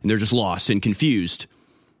on, and they're just lost and confused.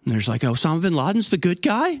 And there's like, Osama bin Laden's the good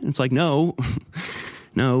guy? And it's like, no.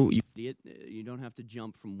 No, you idiot. You don't have to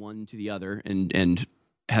jump from one to the other and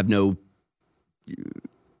have no,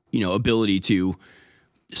 ability to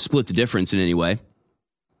split the difference in any way.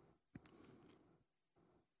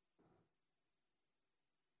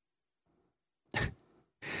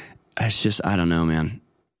 It's just, I don't know, man.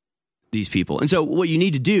 These people. And so what you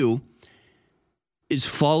need to do is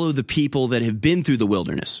follow the people that have been through the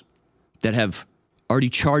wilderness, that have already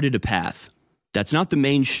charted a path. That's not the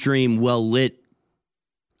mainstream, well-lit,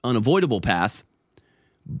 unavoidable path,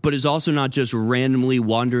 but is also not just randomly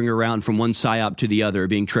wandering around from one psyop to the other,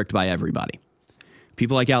 being tricked by everybody.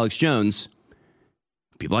 People like Alex Jones,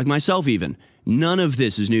 people like myself even, none of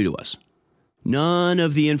this is new to us. None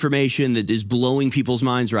of the information that is blowing people's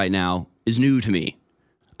minds right now is new to me.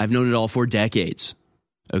 I've known it all for decades,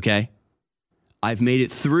 okay? I've made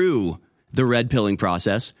it through the red pilling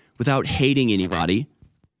process without hating anybody,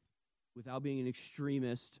 without being an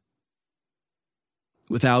extremist,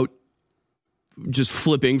 without just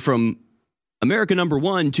flipping from America number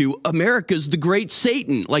one to America's the great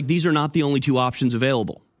Satan. Like, these are not the only two options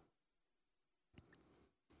available.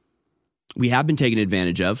 We have been taken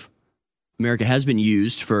advantage of. America has been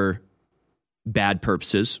used for bad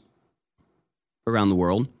purposes around the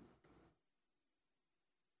world.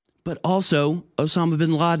 But also, Osama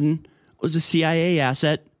bin Laden was a CIA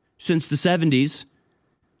asset since the 70s.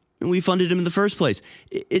 And we funded him in the first place.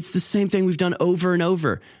 It's the same thing we've done over and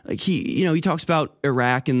over. Like he talks about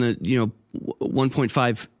Iraq and the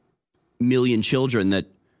 1.5 million children that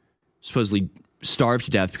supposedly starved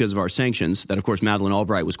to death because of our sanctions. That, of course, Madeleine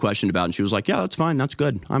Albright was questioned about, and she was like, "Yeah, that's fine. That's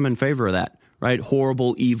good. I'm in favor of that." Right?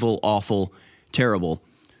 Horrible, evil, awful, terrible.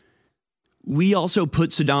 We also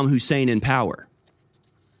put Saddam Hussein in power.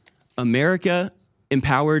 America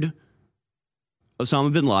empowered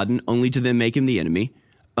Osama bin Laden only to then make him the enemy.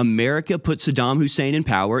 America put Saddam Hussein in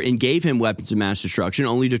power and gave him weapons of mass destruction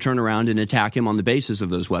only to turn around and attack him on the basis of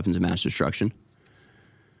those weapons of mass destruction.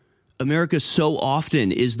 America so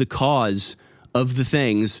often is the cause of the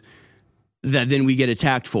things that then we get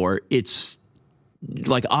attacked for. It's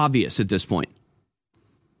like obvious at this point.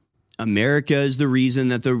 America is the reason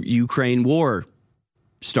that the Ukraine war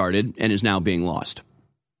started and is now being lost.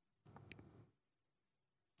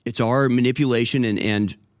 It's our manipulation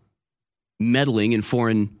and meddling in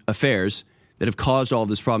foreign affairs that have caused all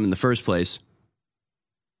this problem in the first place.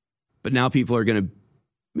 But now people are going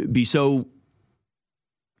to be so,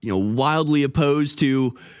 wildly opposed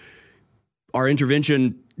to our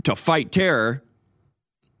intervention to fight terror.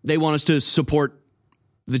 They want us to support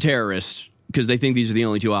the terrorists because they think these are the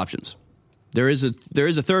only two options. There is a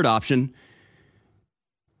third option,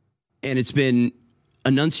 and it's been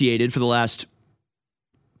enunciated for the last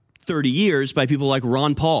 30 years by people like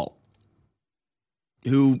Ron Paul,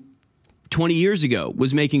 who 20 years ago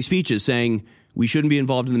was making speeches saying we shouldn't be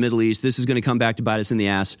involved in the Middle East. This is going to come back to bite us in the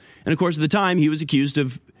ass. And of course, at the time, he was accused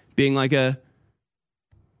of being like a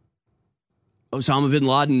Osama bin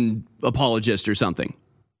Laden apologist or something.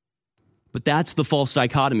 But that's the false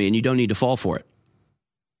dichotomy, and you don't need to fall for it.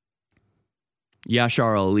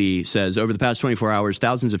 Yashar Ali says, over the past 24 hours,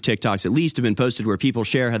 thousands of TikToks at least have been posted where people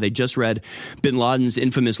share how they just read bin Laden's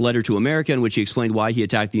infamous letter to America in which he explained why he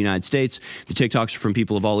attacked the United States. The TikToks are from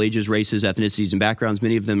people of all ages, races, ethnicities, and backgrounds.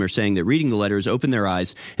 Many of them are saying that reading the letter has opened their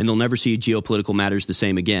eyes and they'll never see geopolitical matters the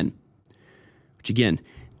same again. Which, again,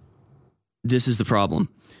 this is the problem.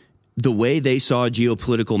 The way they saw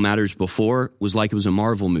geopolitical matters before was like it was a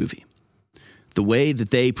Marvel movie. The way that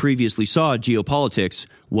they previously saw geopolitics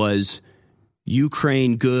was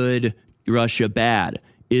Ukraine good, Russia bad,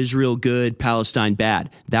 Israel good, Palestine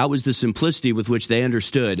bad. That was the simplicity with which they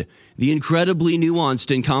understood the incredibly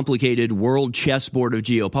nuanced and complicated world chessboard of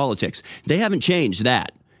geopolitics. They haven't changed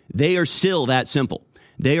that. They are still that simple.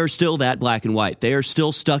 They are still that black and white. They are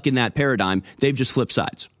still stuck in that paradigm. They've just flipped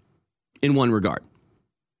sides in one regard.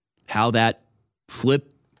 How that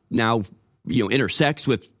flip now, intersects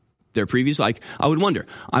with their previous, I would wonder.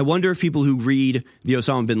 I wonder if people who read the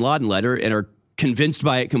Osama bin Laden letter and are convinced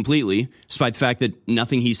by it completely, despite the fact that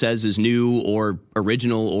nothing he says is new or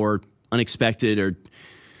original or unexpected or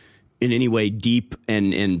in any way deep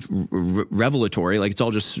and revelatory, like it's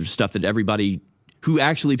all just stuff that everybody who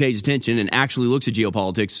actually pays attention and actually looks at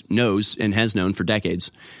geopolitics knows and has known for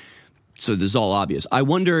decades. So this is all obvious. I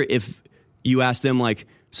wonder if you ask them, like,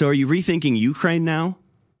 so are you rethinking Ukraine now?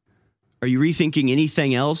 Are you rethinking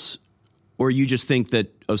anything else? Or you just think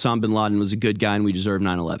that Osama bin Laden was a good guy and we deserve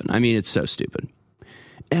 9/11? I mean, it's so stupid.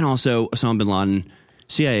 And also, Osama bin Laden,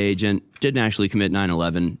 CIA agent, didn't actually commit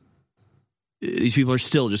 9/11. These people are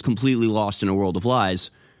still just completely lost in a world of lies.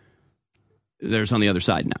 They're just on the other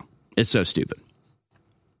side now. It's so stupid.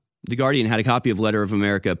 The Guardian had a copy of Letter to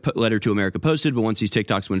America posted, but once these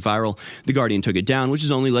TikToks went viral, The Guardian took it down, which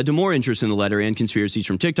has only led to more interest in the letter and conspiracies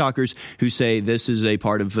from TikTokers who say this is a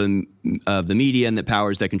part of the media and that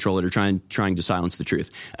powers that control it are trying to silence the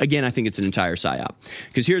truth. Again, I think it's an entire psyop.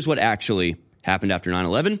 Because here's what actually happened after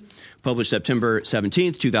 9/11. Published September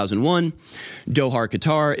 17th, 2001. Doha,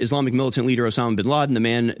 Qatar. Islamic militant leader Osama bin Laden, the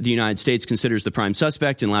man the United States considers the prime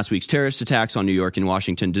suspect in last week's terrorist attacks on New York and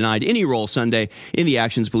Washington, denied any role Sunday in the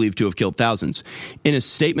actions believed to have killed thousands. In a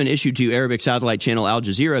statement issued to Arabic satellite channel Al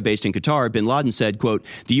Jazeera, based in Qatar, bin Laden said, quote,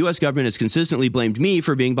 "The U.S. government has consistently blamed me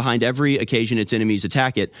for being behind every occasion its enemies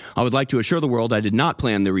attack it. I would like to assure the world I did not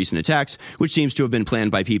plan the recent attacks, which seems to have been planned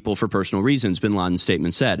by people for personal reasons," bin Laden's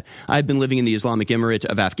statement said. "I have been living in the Islamic Emirate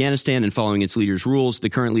of Afghanistan and following its leader's rules. The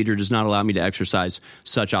current leader does not allow me to exercise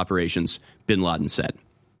such operations," bin Laden said.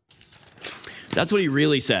 That's what he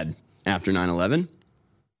really said after 9/11.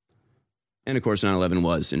 And of course, 9/11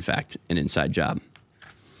 was, in fact, an inside job.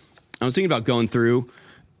 I was thinking about going through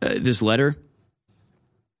this letter.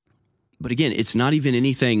 But again, it's not even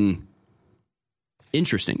anything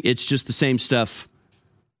interesting. It's just the same stuff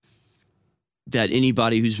that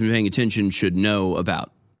anybody who's been paying attention should know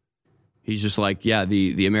about. He's just like, yeah,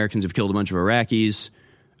 the Americans have killed a bunch of Iraqis.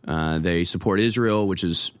 They support Israel, which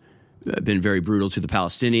has been very brutal to the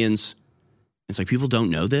Palestinians. It's like, people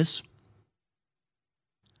don't know this.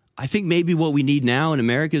 I think maybe what we need now in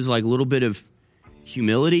America is like a little bit of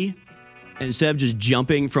humility. And instead of just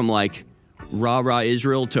jumping from like rah-rah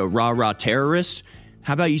Israel to rah-rah terrorists,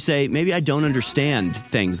 how about you say, maybe I don't understand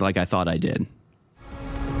things like I thought I did.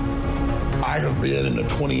 I have been in a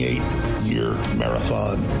 28-year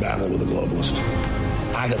marathon battle with a globalist.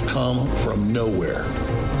 I have come from nowhere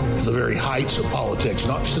to the very heights of politics,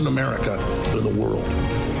 not just in America, but in the world.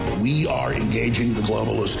 We are engaging the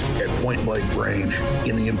globalist at point-blank range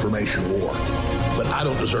in the information war. But I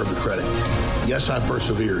don't deserve the credit. Yes, I've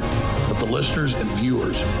persevered, but the listeners and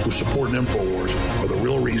viewers who support InfoWars are the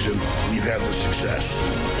real reason we've had this success.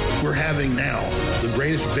 We're having now the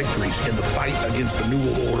greatest victories in the fight against the New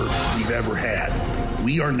World Order we've ever had.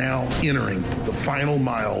 We are now entering the final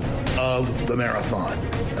mile of the marathon.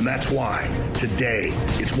 And that's why today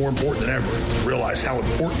it's more important than ever to realize how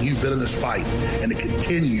important you've been in this fight and to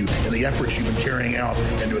continue in the efforts you've been carrying out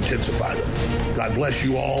and to intensify them. God bless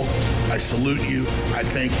you all. I salute you. I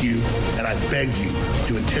thank you. And I beg you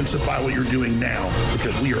to intensify what you're doing now,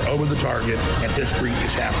 because we are over the target and history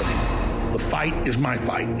is happening. The fight is my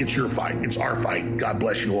fight. It's your fight. It's our fight. God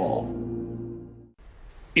bless you all.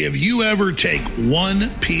 If you ever take one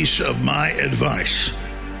piece of my advice,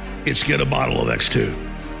 it's get a bottle of X2.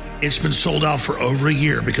 It's been sold out for over a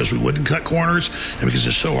year because we wouldn't cut corners and because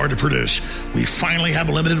it's so hard to produce. We finally have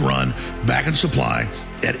a limited run back in supply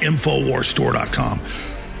at InfoWarsStore.com.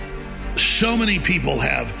 So many people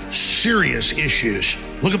have serious issues.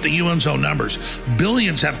 Look at the UN's own numbers.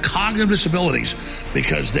 Billions have cognitive disabilities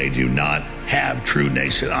because they do not have true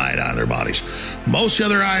nascent iodine in their bodies. Most of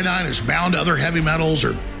the other iodine is bound to other heavy metals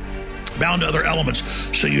or bound to other elements,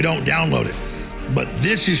 so you don't download it. but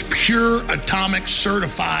this is pure atomic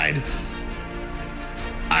certified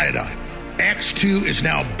iodine. X2 is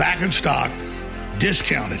now back in stock,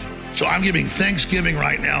 discounted. So I'm giving Thanksgiving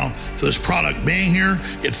right now for this product being here.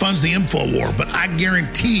 It funds the info war, but I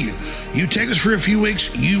guarantee you, you take this for a few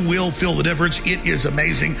weeks, you will feel the difference. It is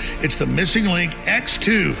amazing. It's the missing link,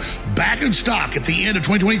 X2, back in stock at the end of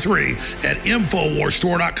 2023 at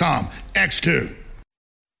InfoWarsStore.com. X2.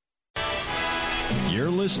 You're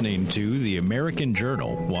listening to The American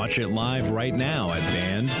Journal. Watch it live right now at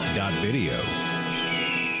band.video.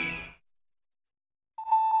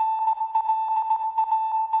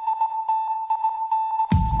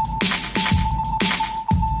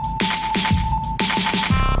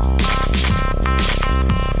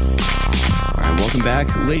 Welcome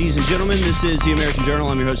back, ladies and gentlemen. This is The American Journal.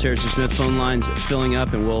 I'm your host, Harrison Smith. Phone lines filling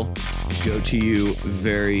up, and we'll go to you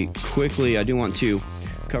very quickly. I do want to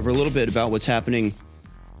cover a little bit about what's happening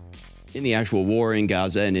in the actual war in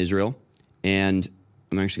Gaza and Israel. And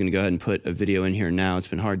I'm actually going to go ahead and put a video in here now. It's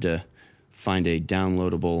been hard to find a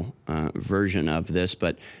downloadable version of this,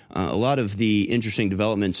 but a lot of the interesting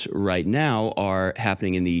developments right now are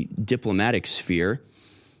happening in the diplomatic sphere,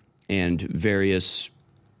 and various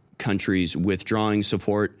countries withdrawing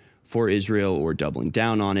support for Israel or doubling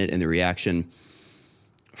down on it, and the reaction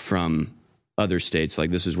from other states.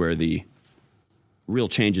 Like, this is where the real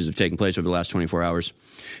changes have taken place over the last 24 hours.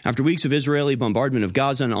 After weeks of Israeli bombardment of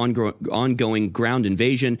Gaza and ongoing ground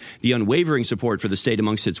invasion, the unwavering support for the state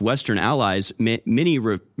amongst its Western allies, many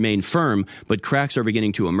remain firm, but cracks are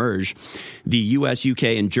beginning to emerge. The U.S., UK,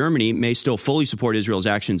 and Germany may still fully support Israel's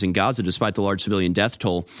actions in Gaza despite the large civilian death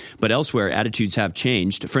toll, but elsewhere attitudes have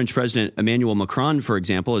changed. French President Emmanuel Macron, for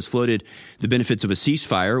example, has floated the benefits of a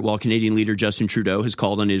ceasefire, while Canadian leader Justin Trudeau has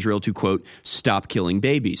called on Israel to, quote, stop killing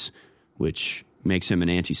babies, which makes him an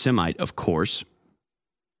anti-Semite, of course.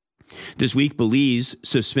 This week, Belize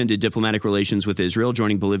suspended diplomatic relations with Israel,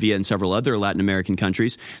 joining Bolivia and several other Latin American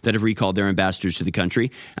countries that have recalled their ambassadors to the country.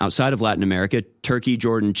 Outside of Latin America, Turkey,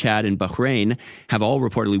 Jordan, Chad, and Bahrain have all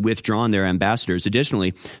reportedly withdrawn their ambassadors.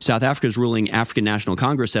 Additionally, South Africa's ruling African National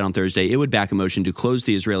Congress said on Thursday it would back a motion to close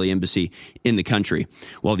the Israeli embassy in the country.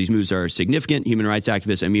 While these moves are significant, human rights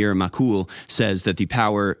activist Amir Makhoul says that the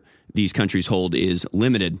power these countries hold is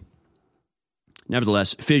limited.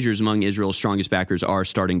 Nevertheless, fissures among Israel's strongest backers are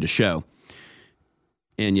starting to show.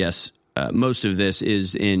 And yes, most of this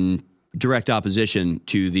is in direct opposition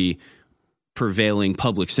to the prevailing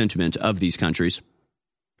public sentiment of these countries.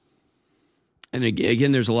 And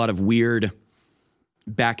again, there's a lot of weird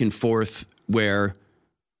back and forth where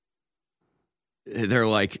they're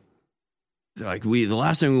like the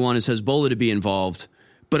last thing we want is Hezbollah to be involved,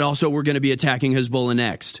 but also we're going to be attacking Hezbollah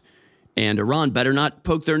next. And Iran better not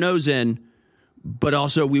poke their nose in, but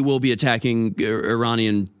also we will be attacking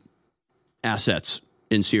Iranian assets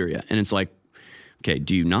in Syria. And it's like, okay,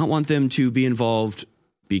 do you not want them to be involved?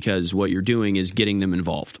 Because what you're doing is getting them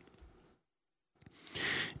involved.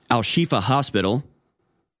 Al-Shifa Hospital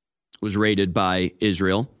was raided by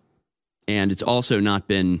Israel, and it's also not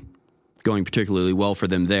been going particularly well for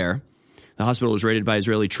them there. The hospital was raided by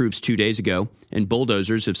Israeli troops 2 days ago, and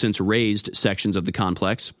bulldozers have since razed sections of the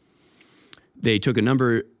complex. They took a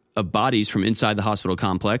number of bodies from inside the hospital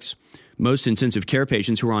complex. Most intensive care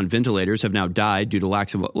patients who are on ventilators have now died due to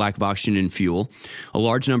lack of oxygen and fuel. A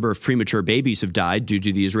large number of premature babies have died due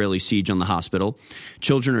to the Israeli siege on the hospital.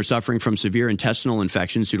 Children are suffering from severe intestinal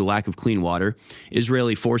infections due to lack of clean water.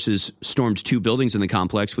 Israeli forces stormed 2 buildings in the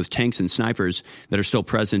complex with tanks and snipers that are still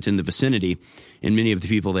present in the vicinity. And many of the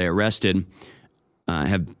people they arrested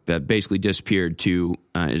have basically disappeared to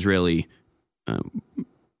Israeli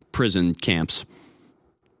prison camps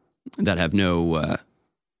that have no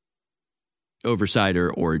oversight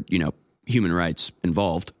or human rights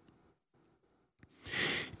involved.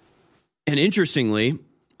 And interestingly,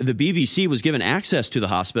 the BBC was given access to the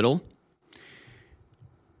hospital.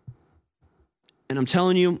 And I'm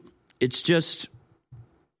telling you, it's just,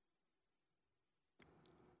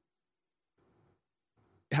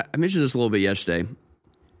 I mentioned this a little bit yesterday.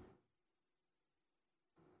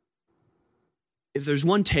 If there's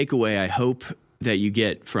one takeaway I hope that you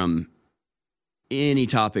get from any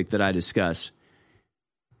topic that I discuss,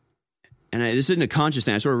 and this isn't a conscious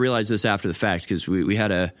thing, I sort of realized this after the fact because we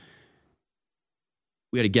had a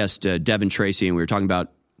guest, Devin Tracy, and we were talking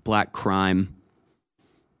about black crime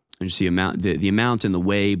and just the amount and the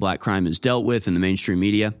way black crime is dealt with in the mainstream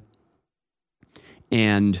media.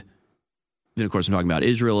 And then, of course, I'm talking about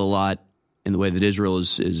Israel a lot and the way that Israel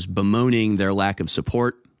is bemoaning their lack of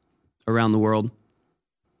support around the world.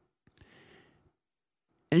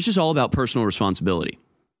 And it's just all about personal responsibility.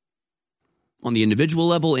 on the individual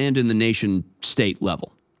level and in the nation-state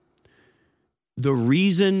level. The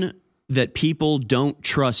reason that people don't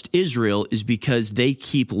trust Israel is because they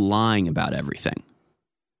keep lying about everything.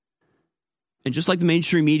 And just like the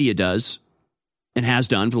mainstream media does, and has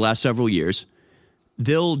done for the last several years,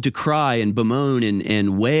 they'll decry and bemoan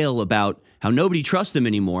and wail about how nobody trusts them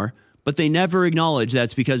anymore, but they never acknowledge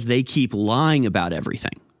that's because they keep lying about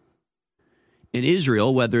everything. In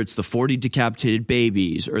Israel, whether it's the 40 decapitated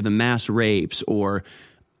babies or the mass rapes or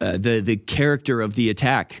the character of the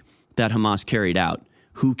attack that Hamas carried out,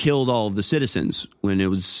 who killed all of the citizens, when it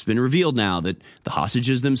was been revealed now that the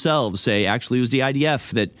hostages themselves say actually it was the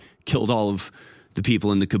IDF that killed all of the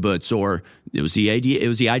people in the kibbutz, or it was the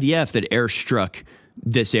IDF that airstruck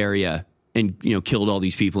this area and killed all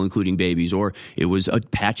these people, including babies, or it was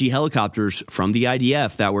Apache helicopters from the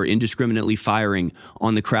IDF that were indiscriminately firing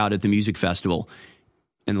on the crowd at the music festival.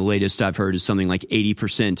 And the latest I've heard is something like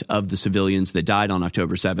 80% of the civilians that died on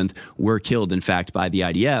October 7th were killed, in fact, by the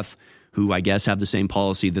IDF, who I guess have the same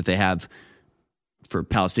policy that they have for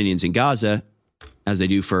Palestinians in Gaza as they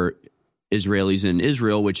do for Israelis in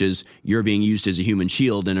Israel, which is you're being used as a human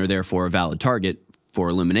shield and are therefore a valid target for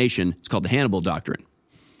elimination. It's called the Hannibal Doctrine.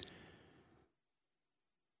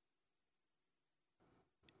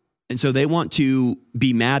 And so they want to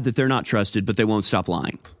be mad that they're not trusted, but they won't stop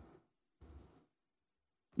lying.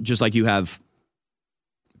 Just like you have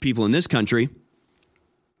people in this country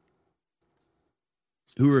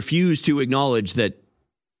who refuse to acknowledge that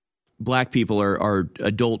black people are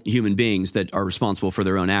adult human beings that are responsible for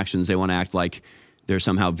their own actions. They want to act like they're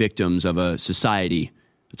somehow victims of a society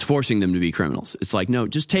that's forcing them to be criminals. It's like, no,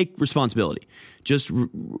 just take responsibility. Just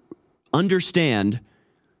understand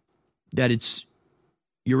that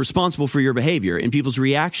you're responsible for your behavior, and people's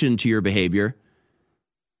reaction to your behavior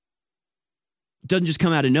doesn't just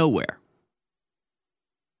come out of nowhere.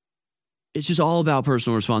 It's just all about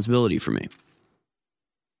personal responsibility for me.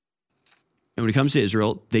 And when it comes to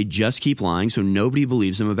Israel, they just keep lying, so nobody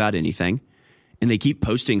believes them about anything. And they keep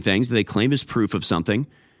posting things that they claim is proof of something,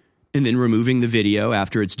 and then removing the video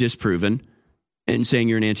after it's disproven and saying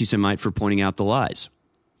you're an anti-Semite for pointing out the lies.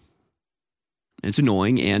 And it's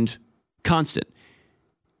annoying and constant.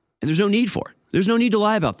 And there's no need for it. There's no need to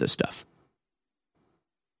lie about this stuff.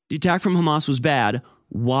 The attack from Hamas was bad.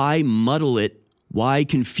 Why muddle it? Why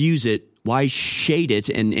confuse it? Why shade it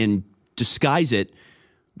and disguise it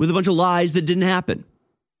with a bunch of lies that didn't happen,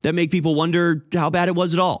 that make people wonder how bad it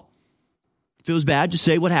was at all? If it was bad, just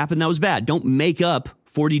say what happened that was bad. Don't make up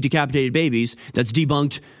 40 decapitated babies that's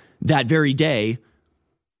debunked that very day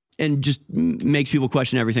and just makes people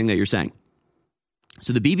question everything that you're saying.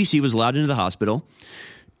 So the BBC was allowed into the hospital,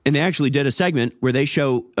 and they actually did a segment where they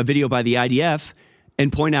show a video by the IDF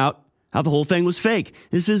and point out how the whole thing was fake.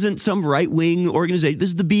 This isn't some right-wing organization. This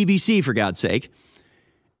is the BBC, for God's sake.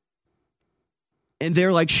 And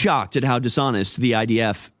they're like shocked at how dishonest the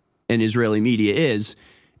IDF and Israeli media is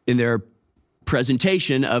in their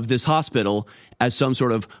presentation of this hospital as some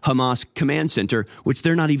sort of Hamas command center, which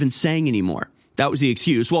they're not even saying anymore. That was the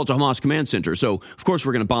excuse. Well, it's a Hamas command center, so of course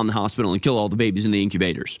we're going to bomb the hospital and kill all the babies in the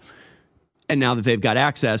incubators. And now that they've got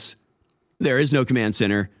access, there is no command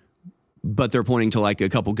center, but they're pointing to like a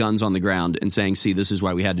couple guns on the ground and saying, see, this is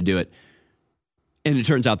why we had to do it. And it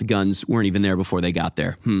turns out the guns weren't even there before they got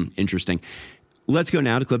there. Interesting. Let's go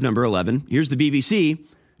now to clip number 11. Here's the BBC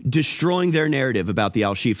destroying their narrative about the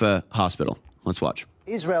Al-Shifa hospital. Let's watch.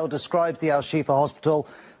 Israel described the Al-Shifa hospital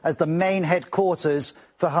as the main headquarters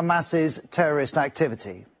for Hamas's terrorist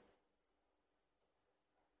activity.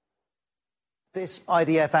 This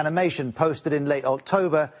IDF animation, posted in late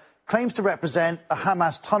October, claims to represent a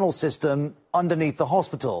Hamas tunnel system underneath the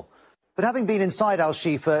hospital. But having been inside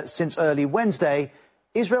Al-Shifa since early Wednesday,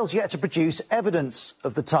 Israel's yet to produce evidence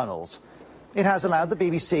of the tunnels. It has allowed the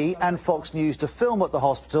BBC and Fox News to film at the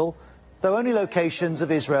hospital, though only locations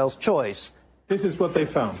of Israel's choice. This is what they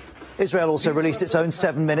found. Israel also released its own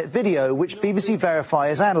 7-minute video, which BBC Verify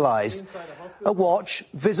has analysed. A watch,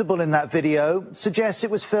 visible in that video, suggests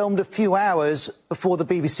it was filmed a few hours before the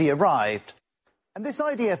BBC arrived. And this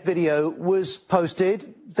IDF video was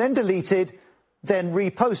posted, then deleted, then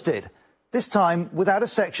reposted, this time without a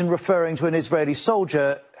section referring to an Israeli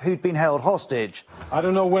soldier who'd been held hostage. I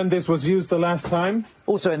don't know when this was used the last time.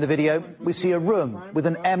 Also in the video, we see a room with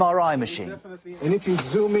an MRI machine. And if you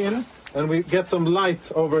zoom in and we get some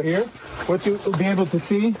light over here, what you'll be able to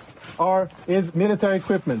see is military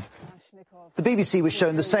equipment. The BBC was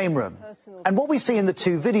shown the same room. And what we see in the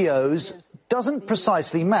two videos doesn't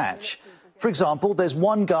precisely match. For example, there's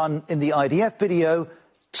one gun in the IDF video,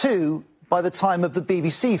 two by the time of the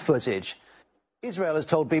BBC footage. Israel has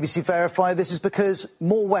told BBC Verify this is because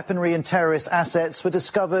more weaponry and terrorist assets were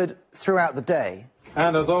discovered throughout the day.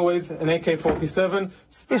 And as always, an AK-47.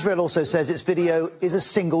 Israel also says its video is a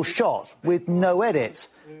single shot with no edits.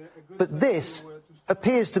 But this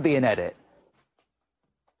appears to be an edit.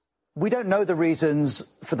 We don't know the reasons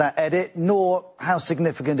for that edit, nor how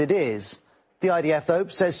significant it is. The IDF, though,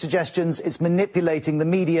 says suggestions it's manipulating the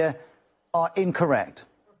media are incorrect.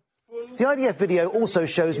 The IDF video also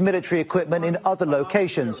shows military equipment in other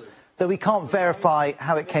locations, though we can't verify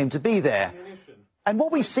how it came to be there. And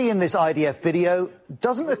what we see in this IDF video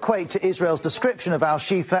doesn't equate to Israel's description of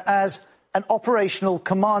Al-Shifa as an operational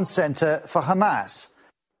command center for Hamas.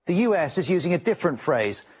 The US is using a different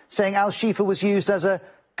phrase, saying Al-Shifa was used as a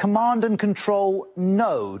command and control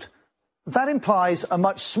node. That implies a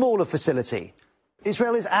much smaller facility.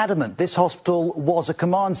 Israel is adamant this hospital was a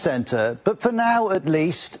command center, but for now, at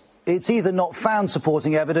least, it's either not found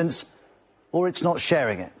supporting evidence or it's not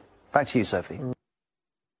sharing it. Back to you, Sophie.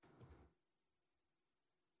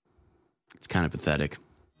 It's kind of pathetic.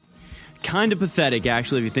 Kind of pathetic,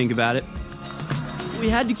 actually, if you think about it. We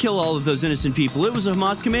had to kill all of those innocent people. It was a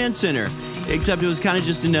Hamas command center, except it was kind of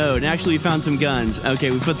just a node. And actually, we found some guns.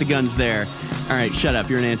 Okay, we put the guns there. All right, shut up.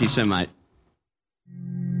 You're an anti-Semite.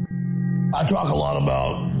 I talk a lot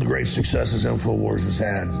about the great successes InfoWars has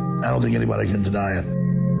had. I don't think anybody can deny it.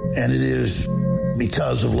 And it is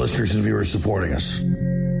because of listeners and viewers supporting us.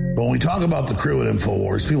 But when we talk about the crew at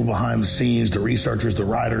InfoWars, people behind the scenes, the researchers, the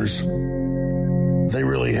writers, they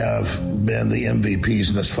really have been the MVPs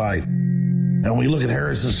in this fight. And when we look at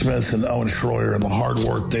Harrison Smith and Owen Schroyer and the hard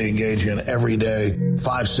work they engage in every day,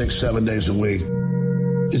 5, 6, 7 days a week,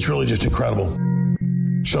 it's really just incredible.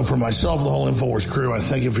 So for myself and the whole InfoWars crew, I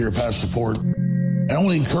thank you for your past support. And I want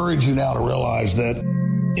to encourage you now to realize that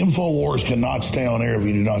InfoWars cannot stay on air if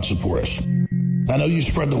you do not support us. I know you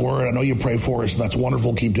spread the word. I know you pray for us, and that's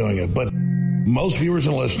wonderful. Keep doing it. But most viewers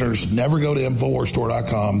and listeners never go to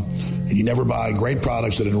InfoWarsStore.com, and you never buy great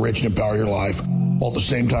products that enrich and empower your life while at the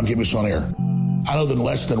same time keep us on air. I know that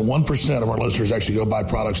less than 1% of our listeners actually go buy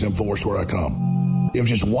products at InfoWarsStore.com. If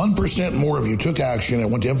just 1% more of you took action and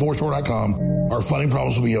went to InfoWarsStore.com, our funding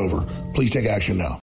problems will be over. Please take action now.